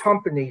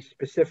companies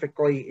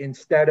specifically,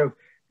 instead of,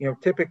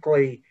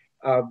 typically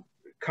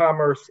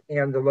commerce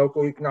and the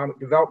local economic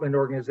development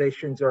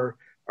organizations are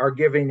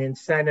giving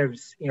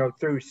incentives,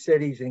 through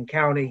cities and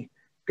county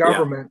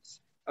governments,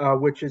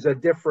 which is a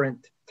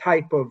different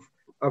type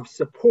of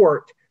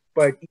support.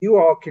 But you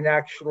all can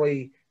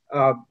actually,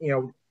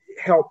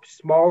 help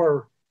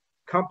smaller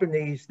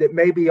companies that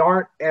maybe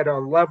aren't at a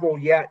level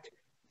yet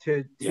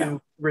to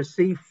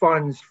receive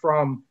funds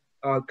from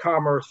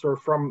commerce or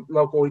from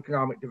local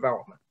economic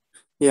development.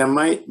 Yeah,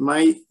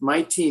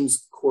 my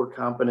team's core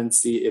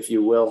competency, if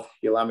you will,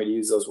 if you allow me to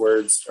use those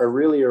words, are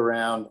really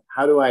around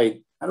how do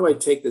I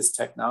take this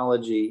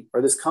technology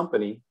or this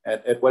company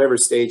at whatever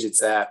stage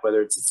it's at,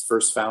 whether it's its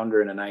first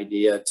founder and an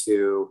idea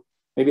to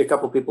maybe a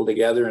couple people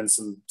together and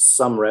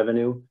some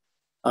revenue,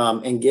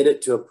 and get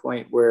it to a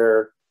point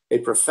where a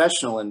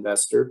professional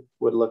investor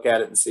would look at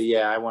it and say,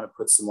 yeah, I want to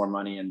put some more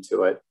money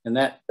into it. And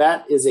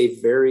that is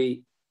a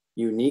very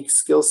unique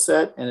skill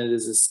set. And it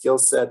is a skill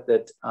set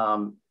that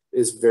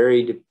is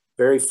very,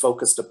 very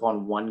focused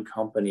upon one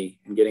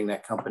company and getting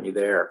that company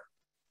there.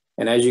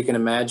 And as you can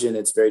imagine,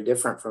 it's very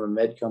different from a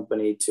med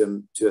company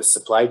to a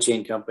supply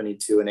chain company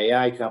to an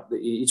AI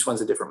company. Each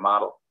one's a different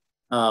model.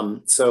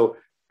 So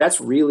that's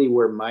really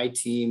where my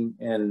team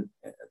and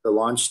the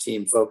launch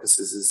team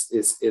focuses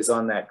is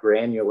on that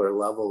granular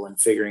level and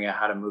figuring out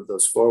how to move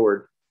those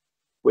forward.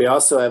 We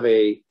also have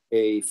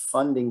a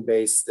funding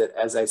base that,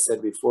 as I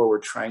said before, we're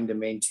trying to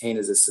maintain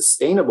as a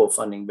sustainable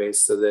funding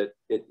base so that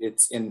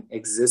it's in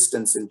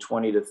existence in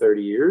 20 to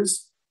 30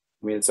 years.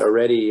 I mean, it's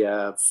already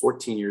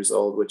 14 years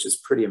old, which is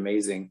pretty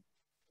amazing,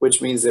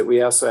 which means that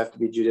we also have to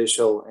be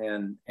judicial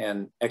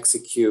and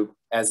execute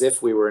as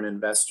if we were an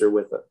investor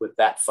with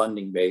that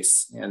funding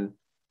base. And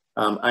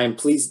I am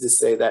pleased to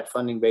say that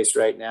funding base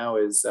right now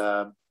is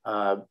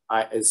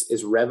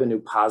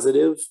revenue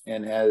positive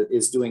and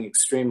is doing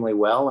extremely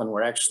well. And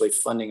we're actually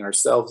funding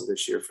ourselves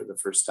this year for the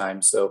first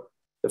time. So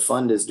the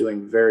fund is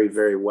doing very,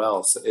 very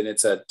well. So, and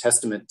it's a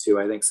testament to,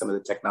 I think, some of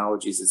the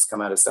technologies that's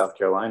come out of South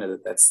Carolina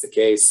that's the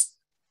case.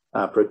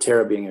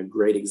 Proterra being a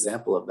great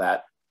example of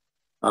that.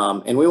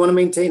 And we want to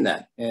maintain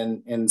that.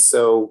 And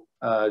so,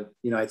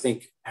 I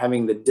think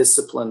having the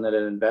discipline that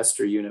an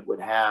investor unit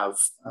would have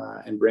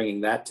and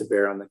bringing that to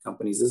bear on the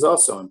companies is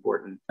also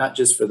important, not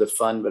just for the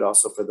fund, but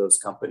also for those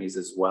companies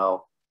as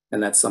well.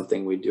 And that's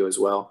something we do as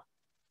well.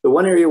 The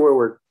one area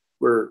where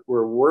we're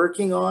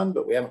working on,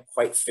 but we haven't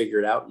quite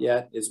figured out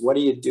yet, is what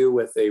do you do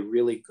with a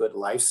really good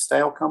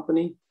lifestyle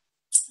company?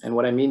 And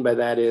what I mean by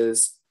that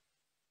is,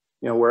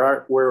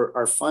 where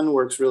our fund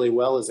works really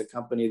well is a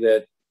company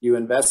that you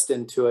invest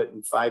into it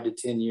in 5 to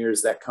 10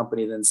 years, that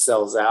company then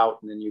sells out,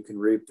 and then you can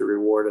reap the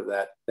reward of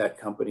that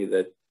company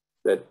that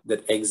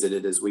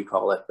exited, as we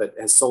call it, but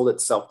has sold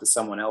itself to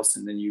someone else,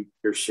 and then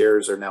your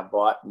shares are now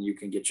bought and you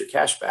can get your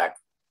cash back.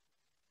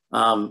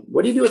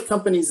 What do you do with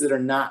companies that are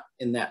not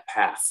in that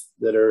path,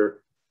 that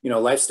are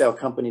lifestyle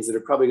companies that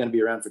are probably going to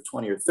be around for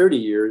 20 or 30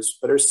 years,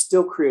 but are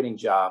still creating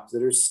jobs,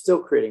 that are still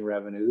creating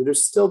revenue, that are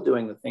still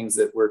doing the things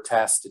that we're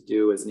tasked to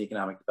do as an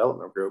economic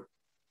development group?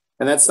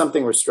 And that's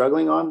something we're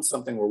struggling on,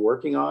 something we're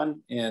working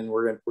on, and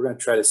we're going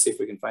to try to see if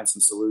we can find some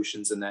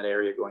solutions in that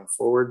area going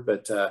forward.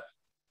 But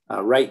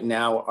right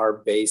now, our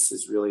base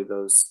is really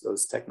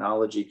those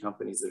technology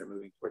companies that are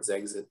moving towards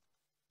exit.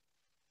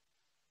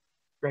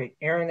 Great.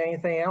 Erin,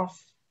 anything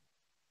else?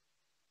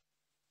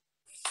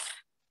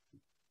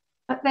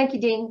 Thank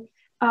you, Dean.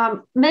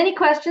 Many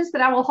questions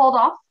that I will hold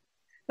off,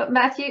 but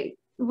Matthew,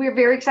 we're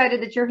very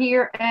excited that you're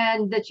here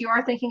and that you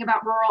are thinking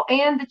about rural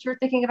and that you're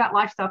thinking about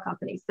lifestyle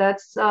companies.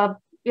 That's,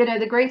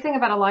 the great thing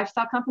about a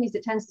lifestyle company is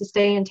it tends to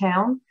stay in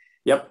town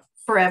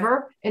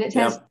forever, and it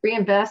tends to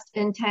reinvest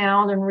in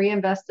town and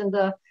reinvest in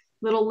the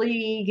little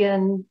league,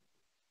 and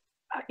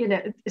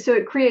so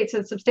it creates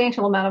a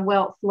substantial amount of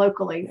wealth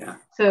locally.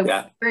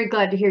 Very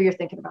glad to hear you're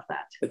thinking about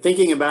that. But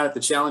thinking about it,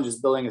 the challenge is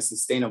building a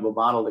sustainable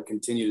model to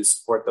continue to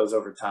support those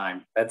over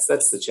time. That's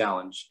the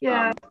challenge.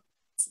 Yeah.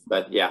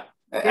 But yeah,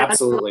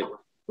 Absolutely.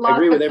 I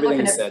agree with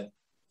everything you said.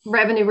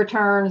 Revenue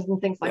returns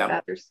and things like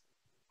that.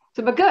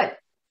 But good.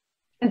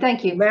 And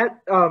thank you. Matt,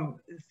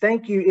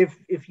 thank you.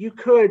 If you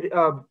could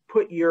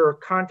put your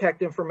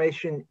contact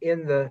information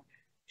in the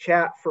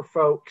chat for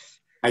folks.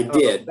 I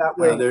did. That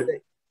way.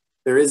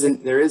 There is a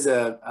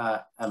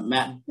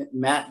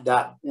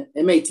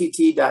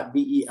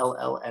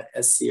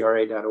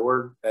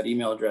matt.bell@scra.org. That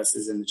email address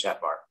is in the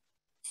chat bar.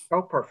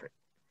 Oh, perfect.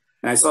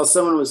 And I saw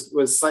someone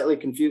was slightly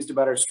confused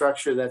about our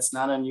structure. That's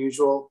not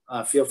unusual.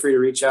 Feel free to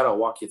reach out. I'll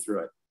walk you through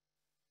it.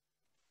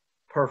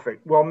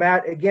 Perfect. Well,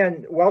 Matt,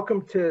 again,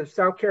 welcome to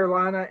South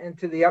Carolina and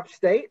to the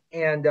upstate.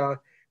 And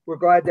we're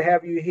glad to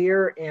have you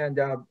here. And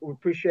we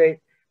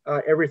appreciate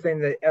everything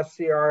that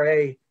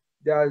SCRA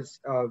does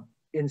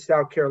in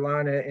South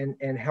Carolina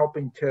and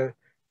helping to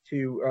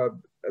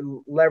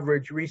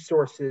leverage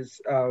resources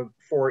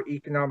for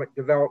economic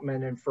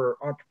development and for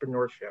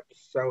entrepreneurship.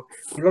 So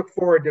we look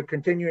forward to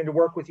continuing to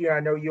work with you. I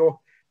know you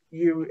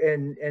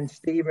and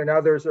Steve and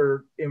others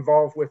are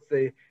involved with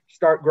the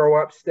Start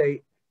Grow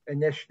Upstate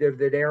initiative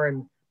that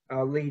Aaron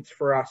leads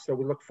for us. So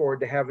we look forward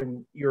to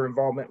having your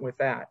involvement with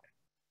that.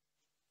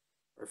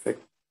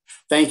 Perfect.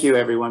 Thank you,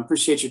 everyone.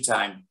 Appreciate your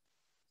time.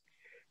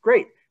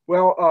 Great.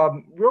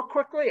 Well, real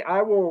quickly,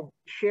 I will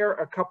share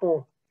a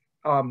couple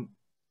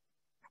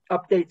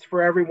updates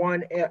for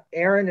everyone.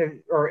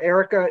 Aaron or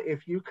Erica,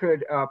 if you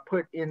could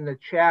put in the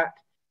chat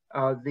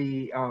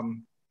the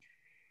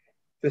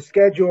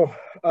schedule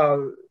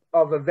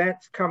of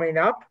events coming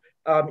up.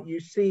 You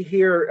see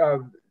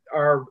here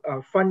our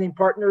funding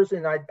partners,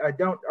 and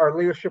our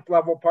leadership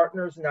level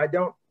partners, and I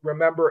don't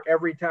remember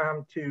every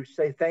time to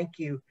say thank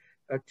you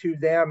to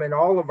them and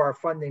all of our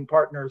funding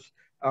partners.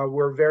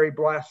 We're very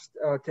blessed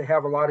to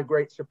have a lot of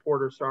great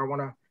supporters, so I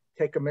want to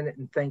take a minute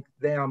and thank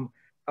them.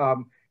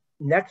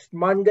 Next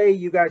Monday,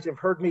 you guys have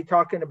heard me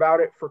talking about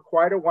it for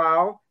quite a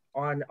while.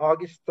 On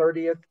August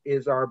 30th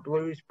is our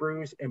Blues,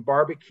 Brews, and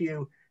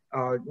Barbecue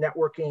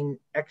Networking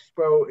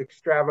Expo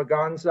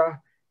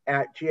Extravaganza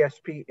at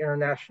GSP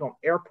International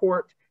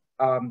Airport.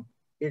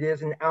 It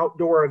is an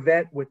outdoor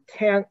event with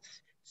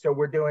tents, so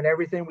we're doing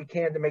everything we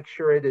can to make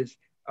sure it is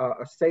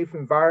a safe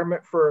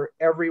environment for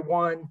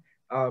everyone.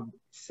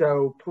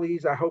 So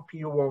please, I hope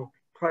you will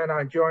plan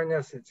on joining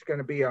us. It's going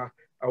to be a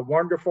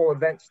wonderful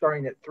event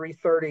starting at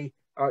 3:30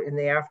 in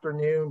the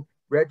afternoon.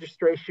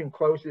 Registration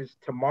closes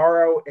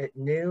tomorrow at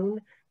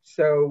noon.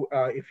 So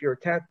if you're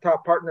a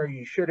top partner,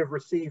 you should have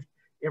received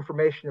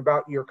information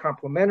about your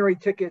complimentary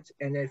tickets.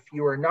 And if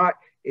you are not,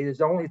 it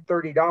is only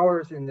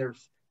 $30, and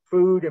there's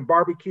food and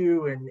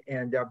barbecue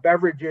and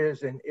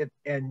beverages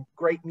and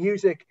great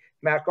music.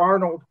 Mac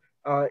Arnold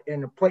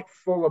and a plate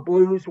full of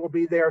blues will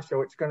be there.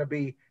 So it's going to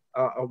be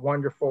a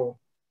wonderful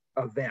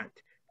event.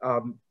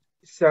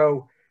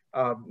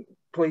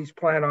 Please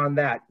plan on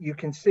that. You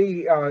can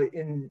see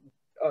in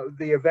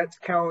the events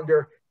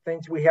calendar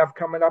things we have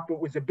coming up. It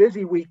was a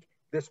busy week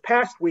this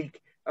past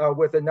week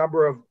with a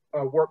number of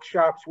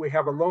workshops. We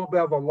have a little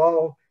bit of a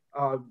lull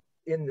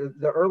in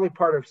the early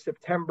part of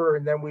September,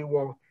 and then we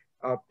will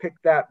pick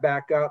that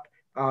back up.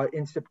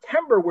 In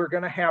September, we're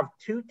going to have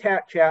 2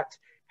 TATT chats.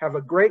 Have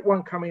a great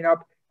one coming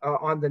up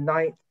on the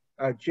 9th.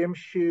 Jim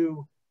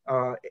Shue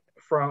and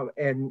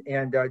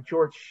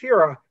George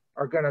Shira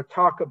are going to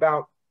talk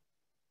about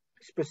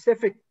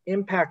specific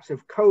impacts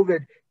of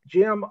COVID.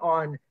 Jim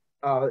on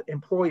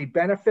employee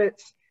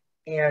benefits,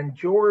 and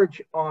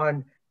George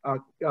on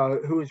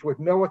who is with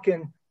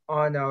Milliken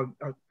on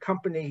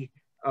company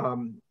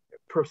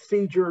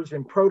procedures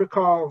and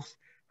protocols.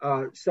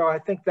 So I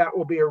think that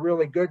will be a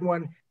really good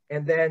one.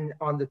 And then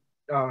on the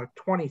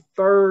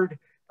 23rd,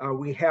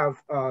 we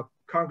have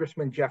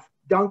Congressman Jeff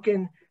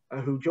Duncan,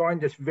 who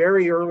joined us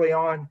very early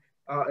on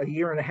a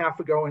year and a half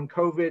ago in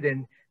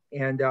COVID.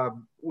 And I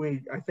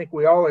think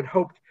we all had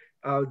hoped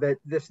that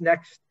this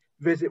next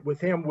visit with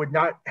him would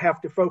not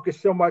have to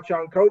focus so much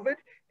on COVID,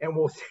 and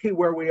we'll see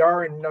where we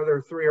are in another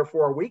 3 or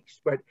 4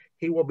 weeks, but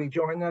he will be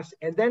joining us.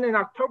 And then in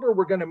October,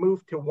 we're going to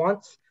move to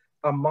once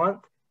a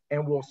month,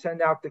 and we'll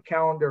send out the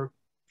calendar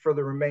for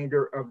the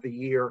remainder of the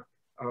year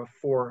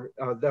for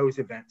those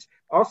events.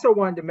 Also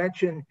wanted to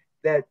mention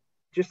that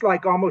just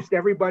like almost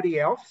everybody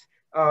else,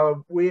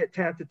 we at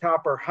TATT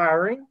are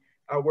hiring.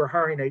 We're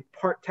hiring a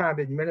part-time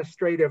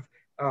administrative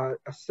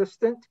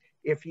assistant.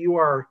 If you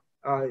are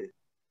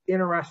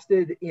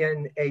interested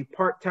in a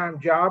part-time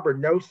job or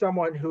know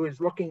someone who is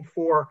looking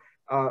for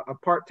a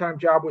part-time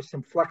job with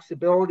some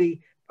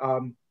flexibility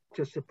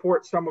to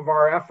support some of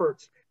our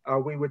efforts,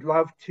 we would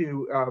love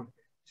to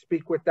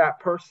speak with that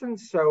person.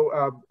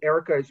 So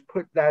Erica has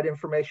put that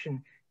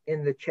information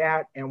in the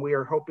chat, and we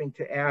are hoping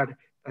to add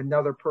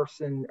another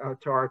person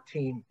to our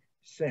team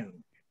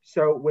soon.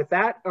 So with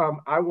that,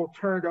 I will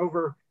turn it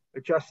over,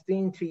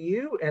 Justine, to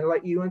you and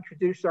let you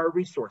introduce our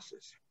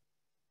resources.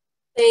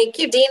 Thank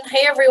you, Dean.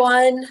 Hey,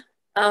 everyone.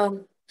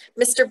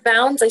 Mr.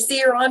 Bounds, I see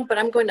you're on, but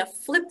I'm going to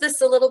flip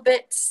this a little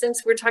bit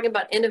since we're talking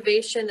about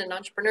innovation and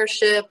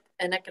entrepreneurship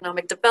and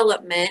economic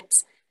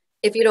development.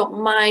 If you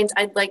don't mind,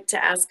 I'd like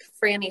to ask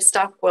Frannie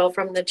Stockwell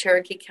from the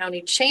Cherokee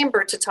County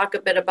Chamber to talk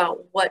a bit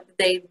about what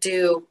they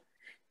do.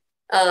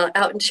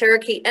 out in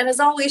Cherokee. And as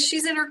always,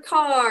 she's in her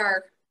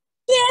car.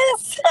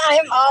 Yes,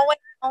 I'm always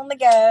on the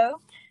go.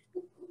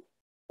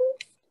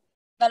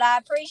 But I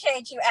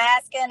appreciate you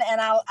asking, and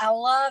I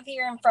love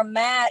hearing from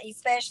Matt,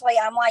 especially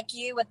I'm like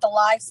you with the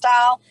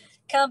lifestyle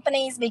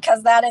companies,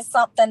 because that is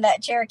something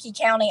that Cherokee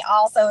County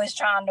also is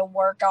trying to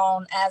work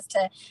on as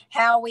to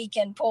how we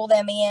can pull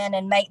them in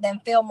and make them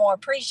feel more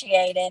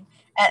appreciated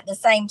at the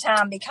same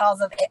time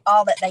because of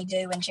all that they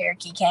do in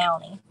Cherokee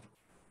County.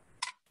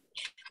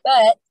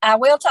 But I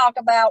will talk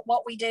about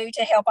what we do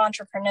to help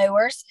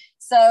entrepreneurs.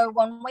 So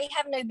when we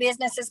have new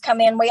businesses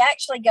come in, we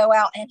actually go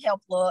out and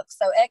help look.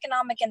 So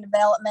economic and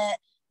development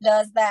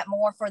does that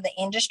more for the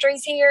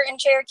industries here in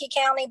Cherokee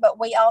County, but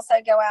we also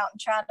go out and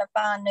try to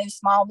find new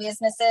small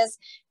businesses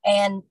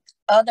and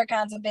other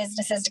kinds of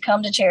businesses to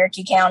come to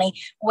Cherokee County.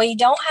 We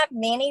don't have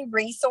many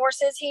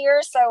resources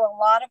here, so a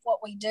lot of what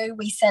we do,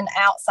 we send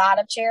outside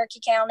of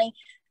Cherokee County.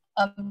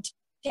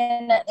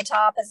 Ken at the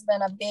top has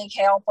been a big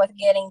help with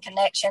getting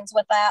connections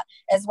with that,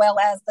 as well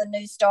as the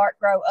new Start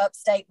Grow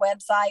Upstate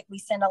website. We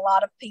send a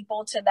lot of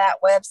people to that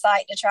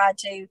website to try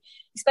to,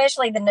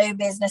 especially the new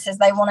businesses,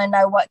 they want to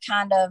know what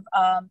kind of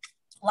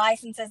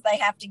licenses they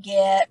have to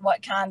get,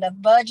 what kind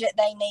of budget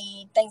they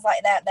need, things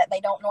like that that they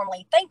don't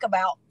normally think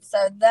about. So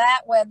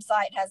that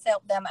website has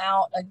helped them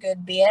out a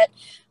good bit.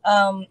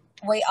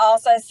 We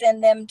also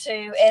send them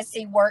to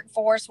SC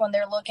Workforce when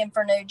they're looking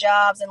for new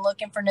jobs and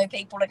looking for new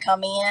people to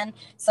come in,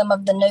 some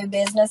of the new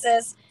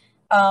businesses.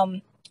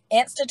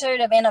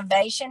 Institute of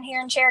Innovation here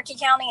in Cherokee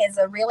County is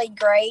a really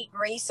great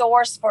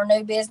resource for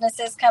new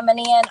businesses coming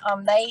in.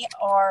 They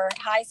are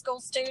high school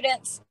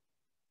students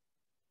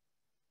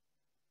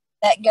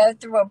that go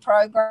through a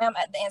program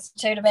at the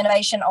Institute of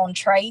Innovation on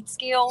trade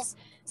skills.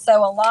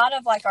 So a lot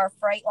of like our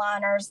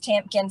Freightliners,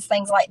 Temkins,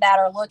 things like that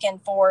are looking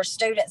for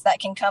students that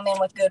can come in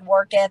with good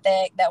work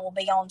ethic, that will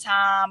be on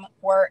time,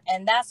 work,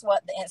 and that's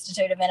what the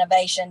Institute of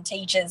Innovation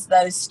teaches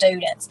those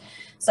students.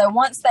 So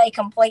once they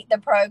complete the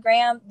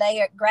program,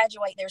 they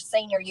graduate their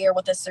senior year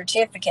with a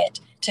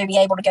certificate to be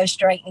able to go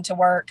straight into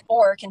work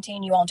or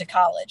continue on to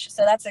college.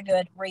 So that's a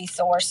good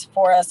resource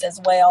for us as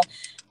well.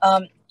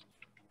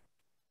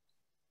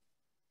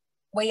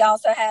 We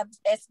also have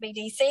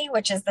SBDC,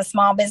 which is the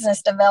Small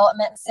Business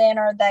Development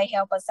Center. They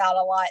help us out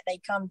a lot. They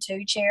come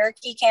to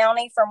Cherokee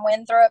County from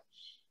Winthrop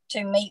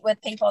to meet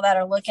with people that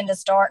are looking to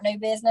start new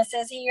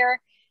businesses here.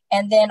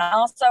 And then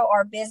also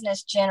our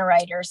business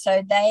generators.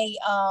 So they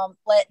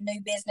let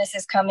new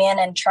businesses come in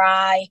and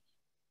try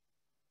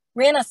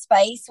rent a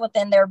space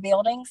within their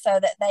building so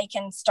that they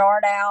can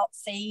start out,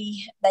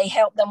 see, they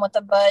help them with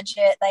the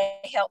budget. They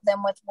help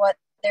them with what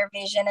their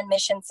vision and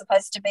mission is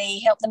supposed to be,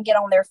 help them get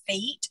on their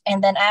feet.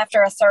 And then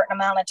after a certain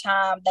amount of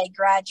time, they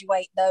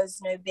graduate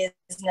those new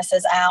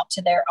businesses out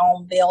to their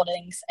own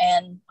buildings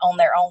and on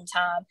their own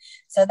time.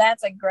 So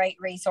that's a great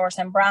resource.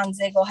 And Brian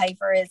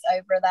Ziegelhafer is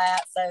over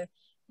that. So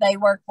they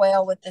work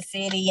well with the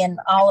city and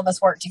all of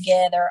us work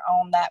together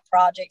on that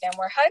project. And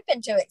we're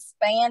hoping to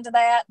expand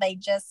that. They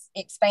just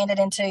expanded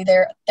into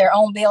their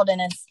own building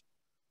and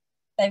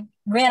they've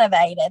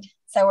renovated.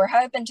 So we're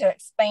hoping to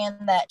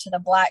expand that to the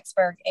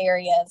Blacksburg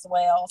area as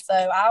well. So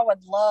I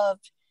would love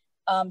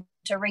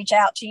to reach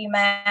out to you,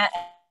 Matt,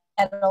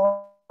 at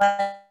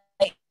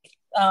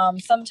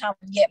sometime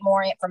to get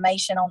more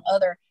information on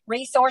other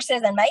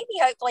resources and maybe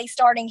hopefully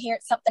starting here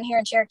something here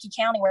in Cherokee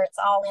County where it's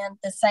all in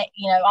the same,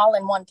 all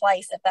in one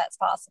place if that's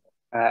possible.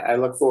 I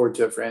look forward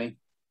to it, Frannie.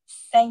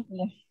 Thank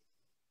you.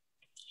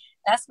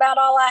 That's about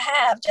all I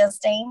have,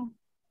 Justine.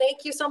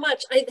 Thank you so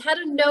much. I had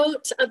a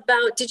note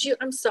about, did you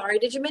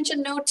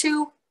mention No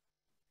 2?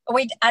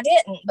 I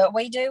didn't, but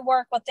we do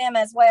work with them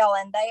as well.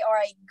 And they are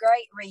a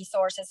great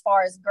resource as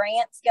far as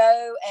grants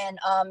go and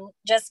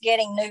just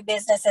getting new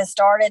businesses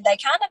started. They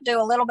kind of do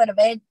a little bit of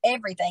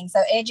everything.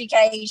 So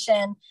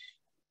education,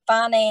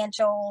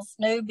 financials,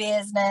 new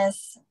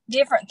business,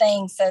 different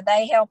things. So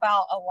they help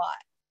out a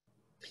lot.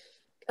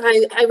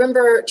 I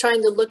remember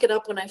trying to look it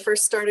up when I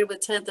first started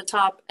with 10 at the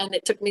top, and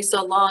it took me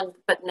so long,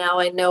 but now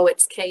I know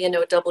it's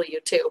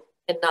KNOW2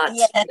 and not,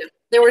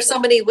 there were so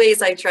many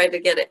ways I tried to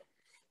get it.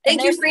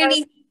 Thank you,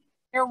 Frannie.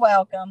 You're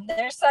welcome.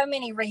 There's so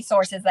many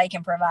resources they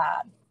can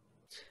provide.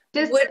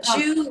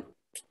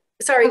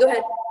 Sorry, go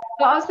ahead.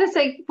 Well, I was going to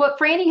say what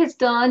Frannie has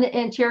done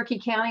in Cherokee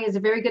County is a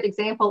very good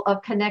example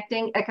of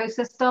connecting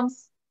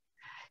ecosystems.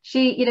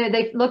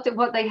 They looked at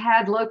what they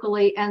had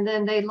locally, and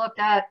then they looked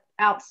at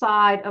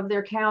outside of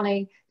their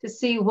county to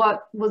see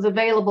what was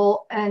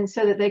available, and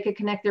so that they could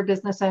connect their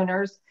business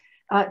owners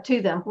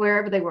to them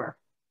wherever they were.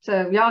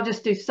 So y'all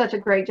just do such a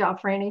great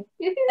job, Frannie.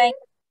 Thank you.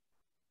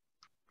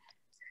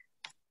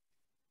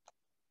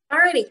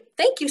 Alrighty,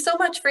 thank you so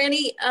much,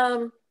 Frannie.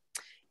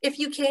 If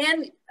you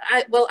can,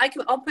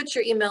 I'll put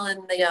your email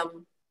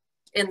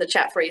in the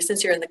chat for you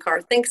since you're in the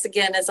car. Thanks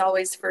again, as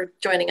always, for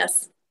joining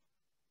us.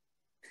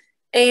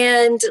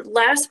 And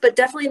last but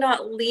definitely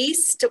not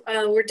least,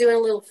 we're doing a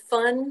little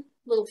fun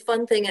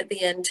thing at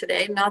the end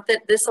today. Not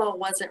that this all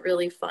wasn't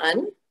really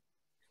fun.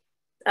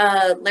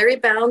 Larry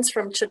Bounds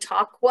from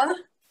Chautauqua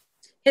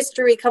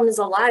History Comes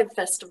Alive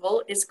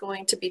Festival is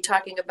going to be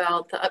talking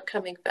about the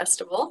upcoming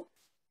festival.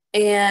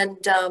 And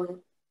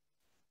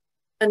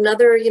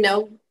another, you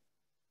know,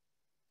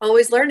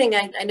 always learning.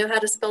 I know how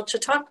to spell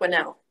Chautauqua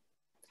now.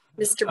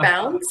 Mr.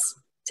 Bounds,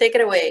 take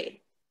it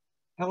away.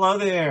 Hello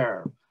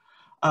there.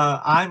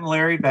 I'm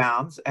Larry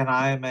Bounds, and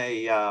I'm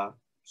a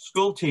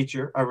school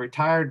teacher, a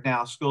retired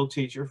now school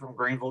teacher from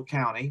Greenville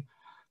County.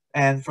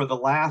 And for the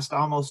last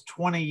almost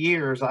 20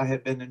 years, I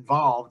have been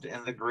involved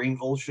in the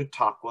Greenville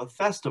Chautauqua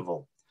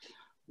Festival,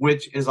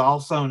 which is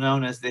also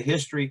known as the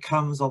History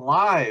Comes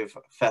Alive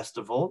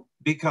Festival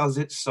because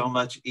it's so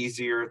much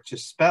easier to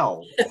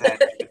spell than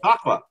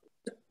Chautauqua.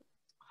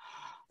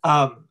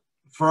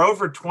 For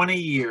over 20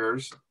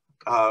 years,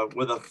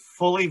 with a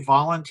fully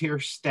volunteer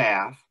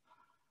staff,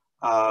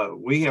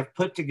 we have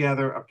put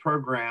together a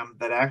program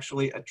that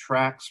actually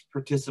attracts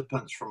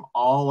participants from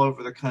all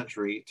over the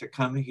country to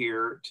come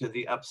here to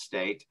the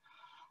upstate.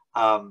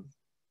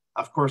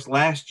 Of course,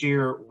 last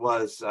year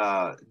was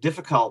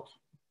difficult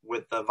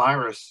with the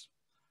virus,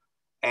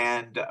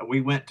 and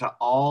we went to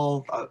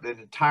all an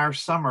entire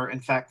summer,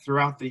 in fact,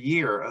 throughout the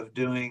year, of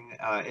doing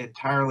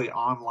entirely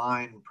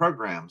online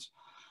programs.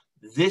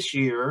 This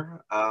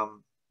year,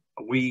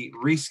 we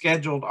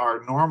rescheduled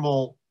our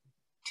normal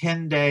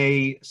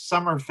 10-day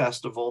summer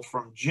festival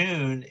from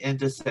June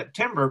into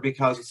September,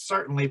 because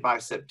certainly by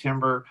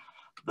September,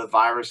 the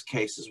virus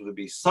cases would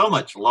be so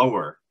much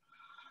lower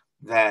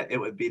that it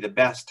would be the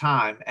best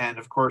time. And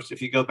of course,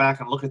 if you go back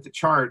and look at the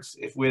charts,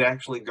 if we'd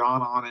actually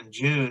gone on in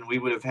June, we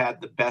would have had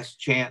the best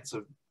chance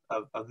of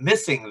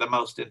missing the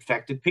most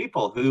infected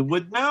people. Who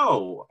would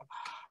know?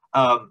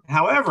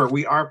 However,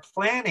 we are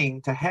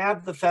planning to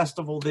have the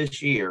festival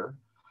this year.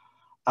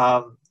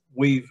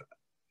 We've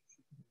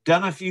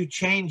done a few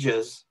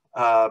changes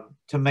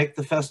to make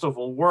the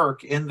festival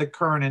work in the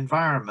current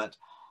environment.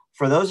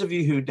 For those of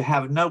you who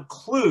have no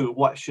clue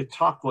what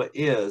Chautauqua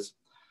is,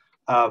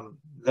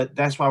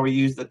 that's why we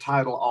use the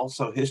title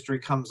also, History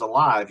Comes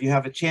Alive. You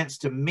have a chance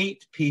to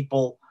meet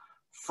people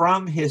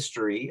from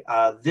history.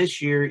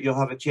 This year, you'll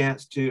have a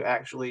chance to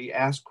actually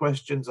ask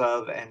questions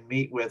of and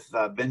meet with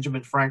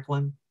Benjamin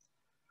Franklin,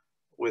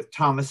 with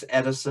Thomas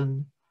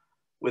Edison,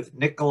 with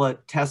Nikola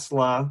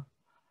Tesla,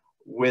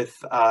 with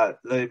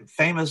the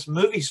famous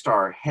movie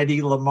star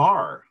Hedy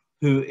Lamarr,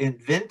 who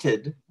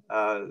invented,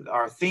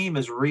 our theme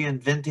is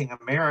reinventing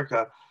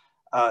America.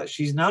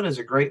 She's known as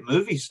a great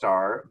movie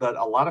star, but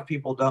a lot of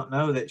people don't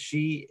know that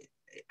she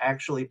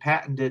actually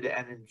patented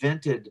and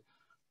invented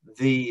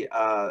the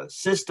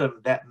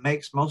system that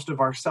makes most of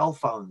our cell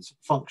phones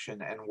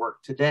function and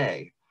work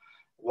today,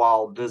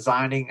 while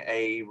designing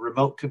a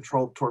remote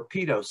controlled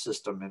torpedo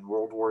system in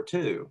World War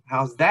II.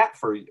 How's that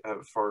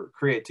for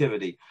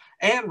creativity?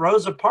 And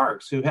Rosa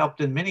Parks, who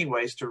helped in many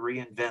ways to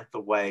reinvent the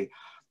way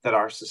that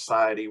our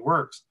society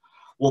works.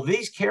 Well,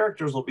 these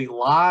characters will be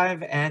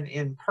live and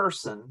in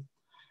person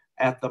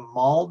at the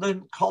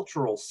Malden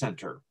Cultural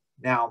Center.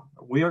 Now,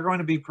 we are going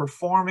to be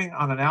performing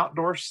on an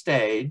outdoor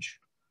stage,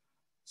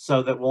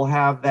 so that we'll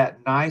have that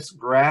nice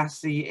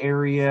grassy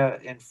area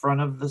in front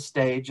of the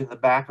stage in the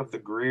back of the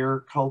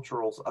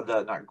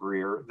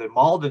the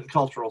Malden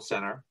Cultural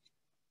Center.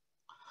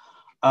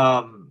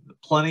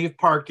 Plenty of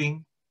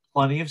parking,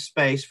 plenty of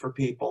space for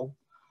people.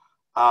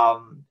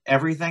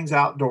 Everything's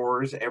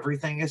outdoors,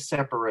 everything is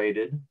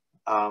separated.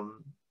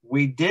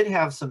 We did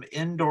have some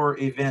indoor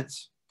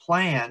events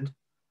planned,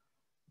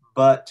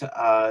 but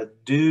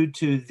due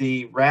to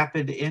the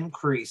rapid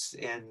increase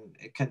in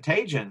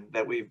contagion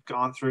that we've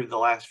gone through the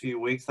last few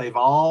weeks, they've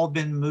all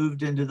been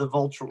moved into the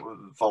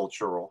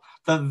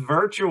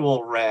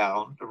virtual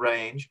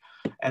range,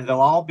 and they'll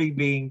all be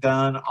being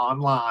done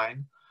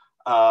online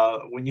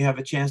when you have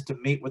a chance to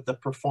meet with the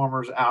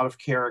performers out of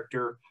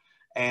character,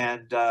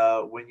 and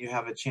when you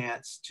have a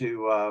chance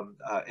to,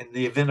 in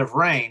the event of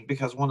rain,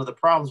 because one of the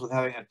problems with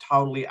having a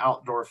totally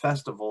outdoor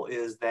festival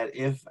is that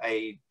if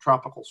a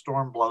tropical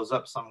storm blows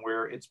up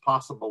somewhere, it's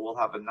possible we'll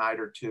have a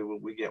night or two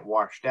when we get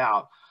washed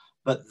out.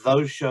 But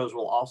those shows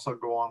will also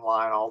go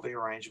online. All the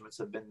arrangements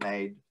have been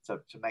made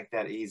to make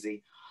that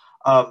easy.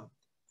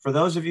 For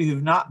those of you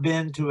who've not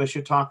been to a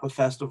Chautauqua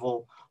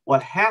festival,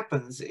 what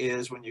happens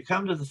is when you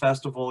come to the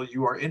festival,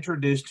 you are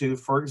introduced to,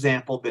 for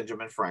example,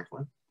 Benjamin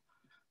Franklin.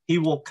 He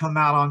will come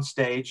out on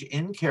stage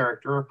in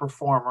character, a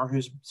performer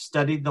who's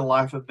studied the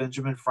life of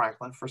Benjamin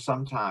Franklin for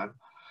some time.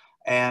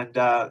 And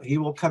he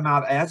will come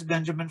out as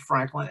Benjamin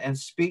Franklin and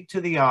speak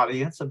to the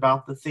audience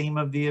about the theme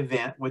of the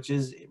event, which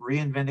is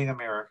reinventing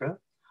America.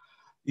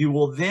 You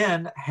will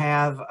then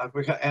have,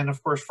 and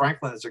of course,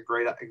 Franklin is a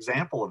great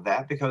example of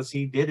that because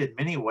he did in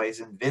many ways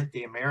invent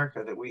the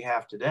America that we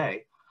have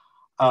today.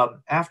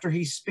 After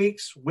he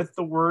speaks with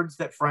the words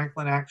that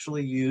Franklin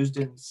actually used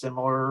in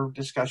similar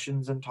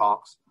discussions and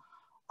talks,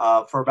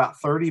 for about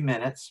 30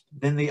 minutes,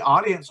 then the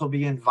audience will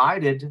be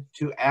invited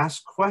to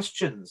ask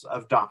questions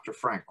of Dr.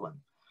 Franklin.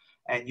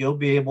 And you'll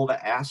be able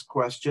to ask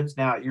questions.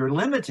 Now, you're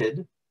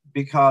limited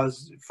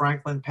because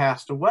Franklin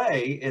passed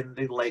away in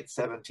the late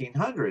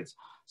 1700s.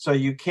 So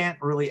you can't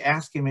really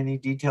ask him any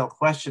detailed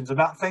questions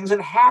about things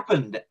that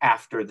happened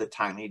after the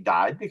time he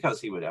died, because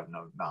he would have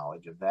no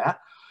knowledge of that.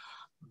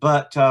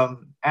 But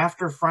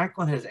after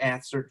Franklin has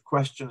answered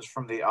questions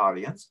from the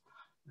audience,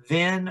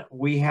 then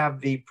we have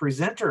the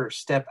presenter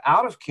step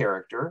out of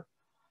character,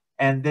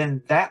 and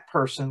then that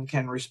person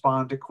can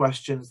respond to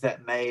questions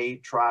that may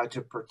try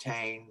to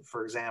pertain,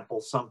 for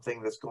example,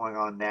 something that's going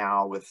on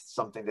now with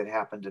something that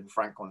happened in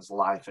Franklin's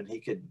life, and he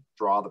could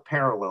draw the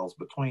parallels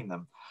between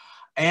them.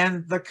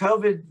 And the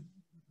COVID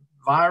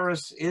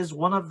virus is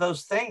one of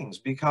those things,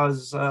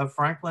 because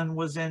Franklin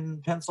was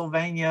in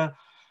Pennsylvania,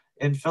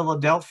 in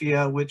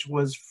Philadelphia, which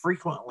was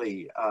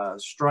frequently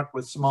struck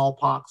with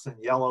smallpox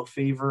and yellow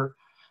fever.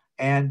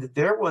 And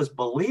there was,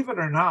 believe it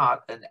or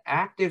not, an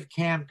active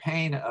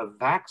campaign of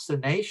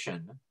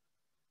vaccination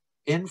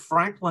in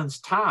Franklin's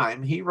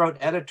time. He wrote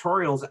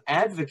editorials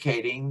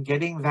advocating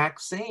getting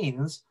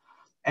vaccines,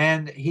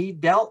 and he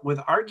dealt with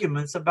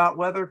arguments about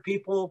whether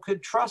people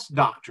could trust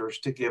doctors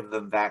to give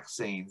them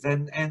vaccines.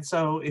 And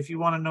so if you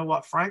want to know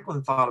what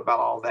Franklin thought about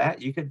all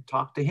that, you could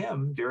talk to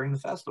him during the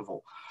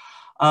festival.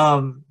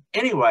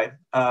 Anyway,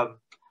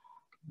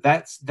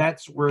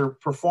 we're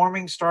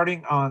performing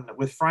starting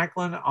with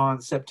Franklin on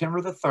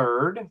September the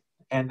 3rd,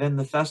 and then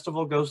the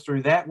festival goes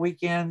through that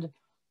weekend,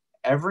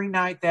 every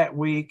night that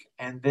week,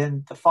 and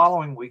then the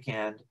following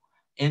weekend,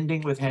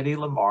 ending with Hedy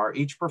Lamarr.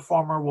 Each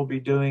performer will be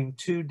doing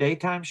one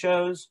daytime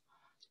show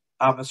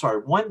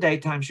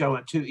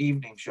and 2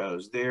 evening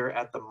shows there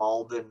at the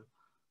Malden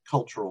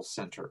Cultural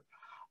Center.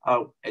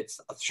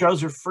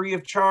 Shows are free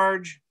of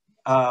charge.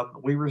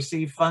 We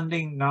receive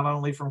funding not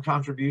only from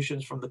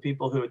contributions from the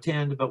people who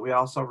attend, but we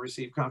also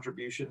receive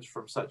contributions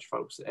from such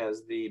folks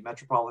as the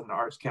Metropolitan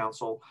Arts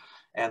Council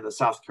and the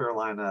South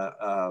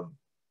Carolina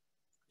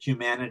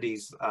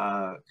Humanities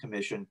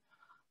Commission.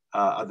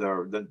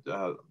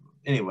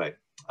 Anyway,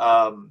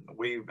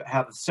 we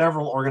have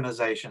several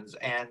organizations,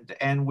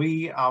 and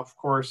we, of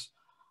course,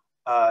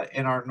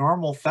 in our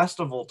normal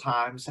festival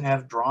times,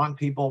 have drawn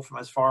people from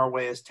as far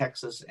away as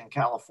Texas and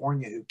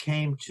California who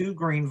came to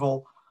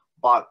Greenville,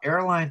 bought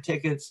airline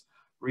tickets,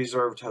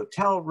 reserved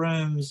hotel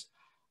rooms,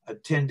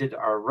 attended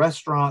our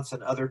restaurants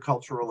and other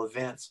cultural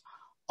events,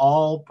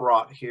 all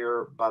brought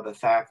here by the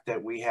fact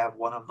that we have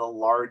one of the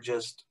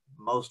largest,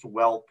 most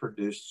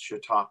well-produced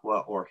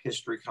Chautauqua or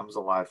History Comes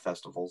Alive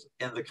festivals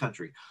in the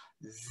country.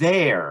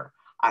 There,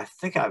 I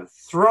think I've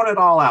thrown it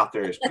all out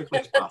there as quickly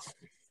as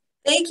possible.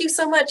 Thank you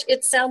so much.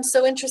 It sounds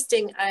so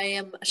interesting. I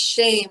am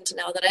ashamed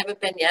now that I haven't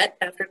been yet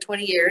after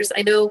 20 years.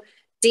 I know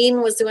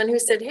Dean was the one who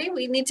said, hey,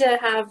 we need to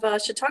have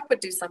Chautauqua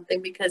do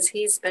something, because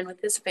he's been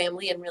with his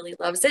family and really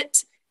loves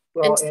it.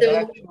 Well, and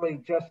actually,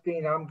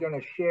 Justine, I'm going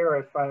to share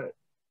if I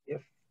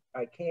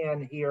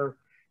can here.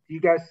 Do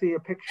you guys see a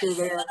picture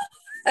there?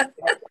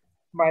 That's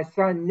my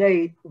son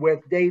Nate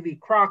with Davy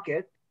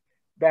Crockett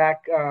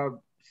back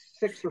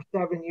 6 or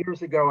 7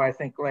 years ago, I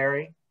think,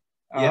 Larry.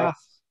 Yes.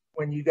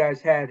 When you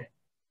guys had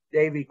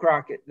Davy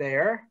Crockett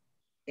there.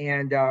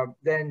 And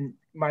then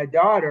my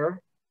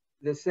daughter,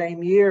 the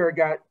same year,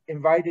 got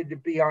invited to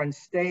be on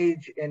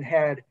stage and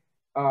had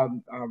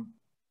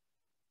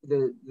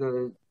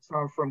the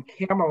song from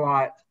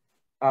Camelot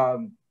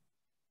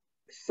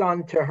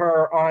sung to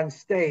her on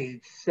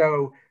stage.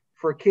 So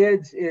for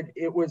kids,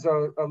 it was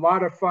a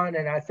lot of fun,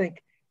 and I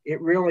think it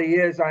really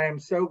is. I am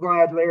so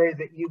glad, Larry,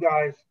 that you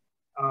guys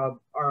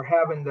are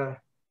having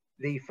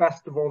the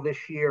festival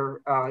this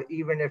year,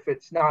 even if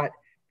it's not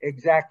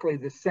exactly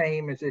the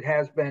same as it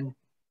has been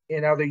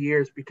in other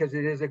years, because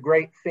it is a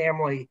great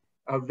family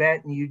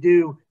event, and you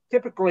do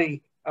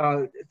typically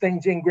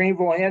things in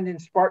Greenville and in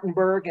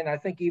Spartanburg, and I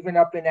think even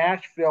up in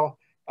Asheville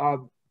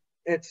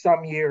at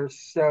some years.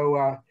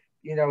 So,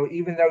 you know,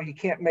 even though you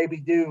can't maybe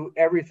do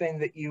everything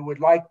that you would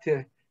like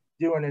to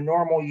do in a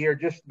normal year,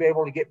 just to be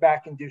able to get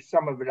back and do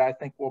some of it, I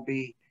think will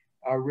be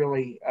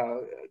really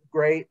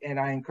great. And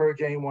I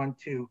encourage anyone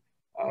to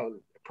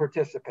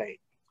participate.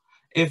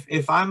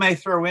 If I may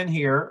throw in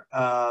here,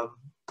 I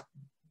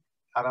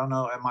don't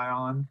know, am I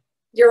on?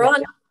 You're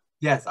on.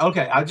 Yes.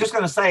 Okay. I was just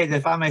going to say that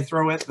if I may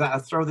throw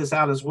this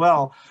out as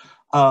well,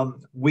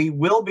 we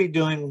will be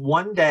doing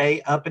one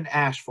day up in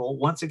Asheville.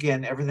 Once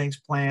again, everything's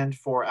planned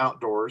for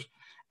outdoors,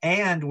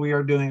 and we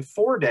are doing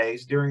 4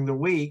 days during the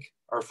week,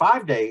 or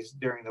 5 days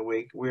during the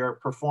week. We are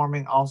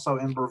performing also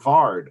in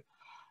Brevard.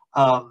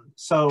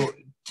 So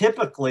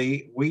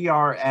typically we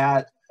are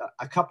at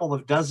a couple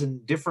of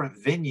dozen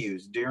different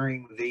venues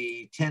during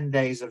the 10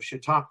 days of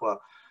Chautauqua.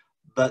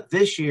 But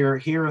this year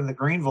here in the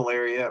Greenville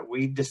area,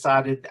 we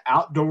decided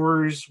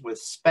outdoors with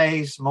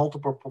space,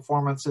 multiple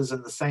performances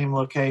in the same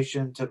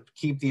location to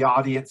keep the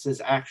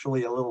audiences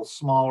actually a little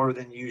smaller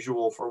than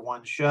usual for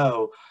one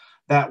show.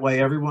 That way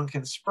everyone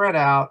can spread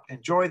out,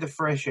 enjoy the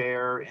fresh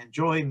air,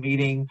 enjoy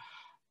meeting,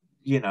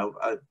 you know,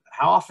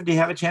 how often do you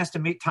have a chance to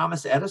meet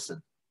Thomas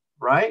Edison,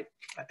 right?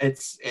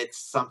 It's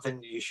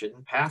something you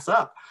shouldn't pass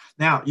up.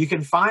 Now, you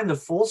can find the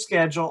full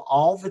schedule,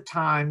 all the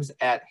times,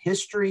 at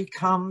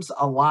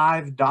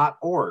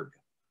historycomesalive.org.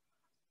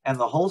 and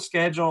the whole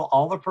schedule,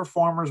 all the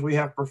performers. We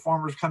have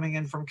performers coming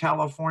in from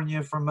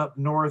California, from up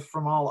north,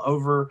 from all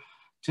over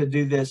to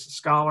do this,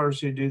 scholars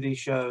who do these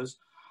shows.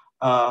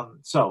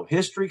 So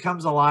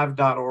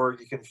historycomesalive.org.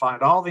 You can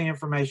find all the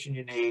information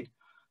you need.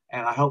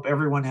 And I hope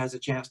everyone has a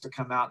chance to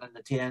come out and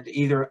attend,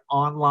 either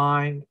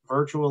online,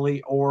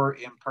 virtually, or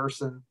in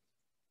person,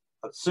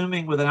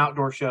 assuming with an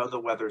outdoor show, the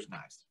weather's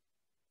nice.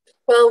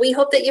 Well, we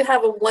hope that you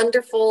have a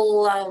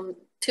wonderful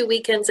 2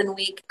 weekends and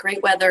week,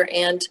 great weather,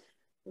 and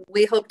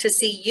we hope to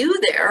see you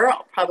there,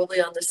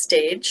 probably on the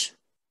stage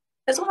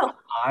as well.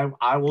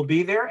 I will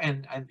be there,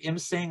 and I'm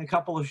emceeing a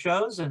couple of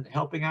shows and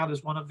helping out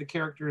as one of the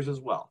characters as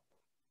well.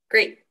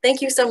 Great.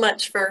 Thank you so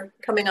much for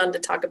coming on to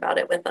talk about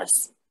it with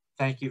us.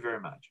 Thank you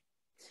very much.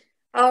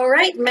 All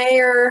right,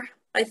 Mayor,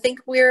 I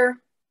think we're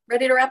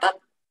ready to wrap up.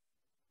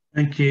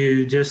 Thank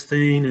you,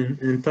 Justine,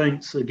 and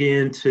thanks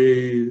again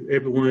to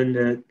everyone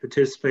that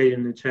participated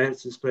in the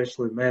chats,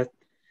 especially Matt,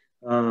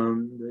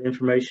 the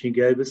information you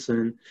gave us.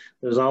 And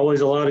there's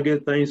always a lot of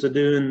good things to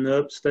do in the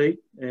upstate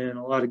and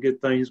a lot of good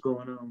things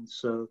going on.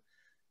 So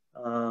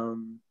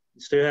you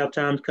still have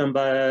time to come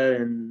by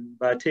and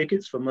buy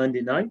tickets for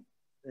Monday night.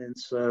 And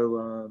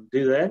so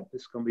do that.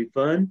 It's going to be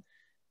fun.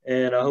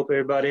 And I hope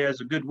everybody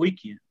has a good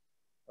weekend.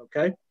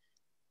 Okay?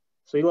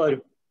 See you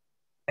later.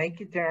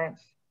 Thank you,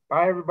 Terrence.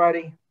 Bye,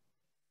 everybody.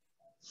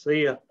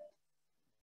 See ya.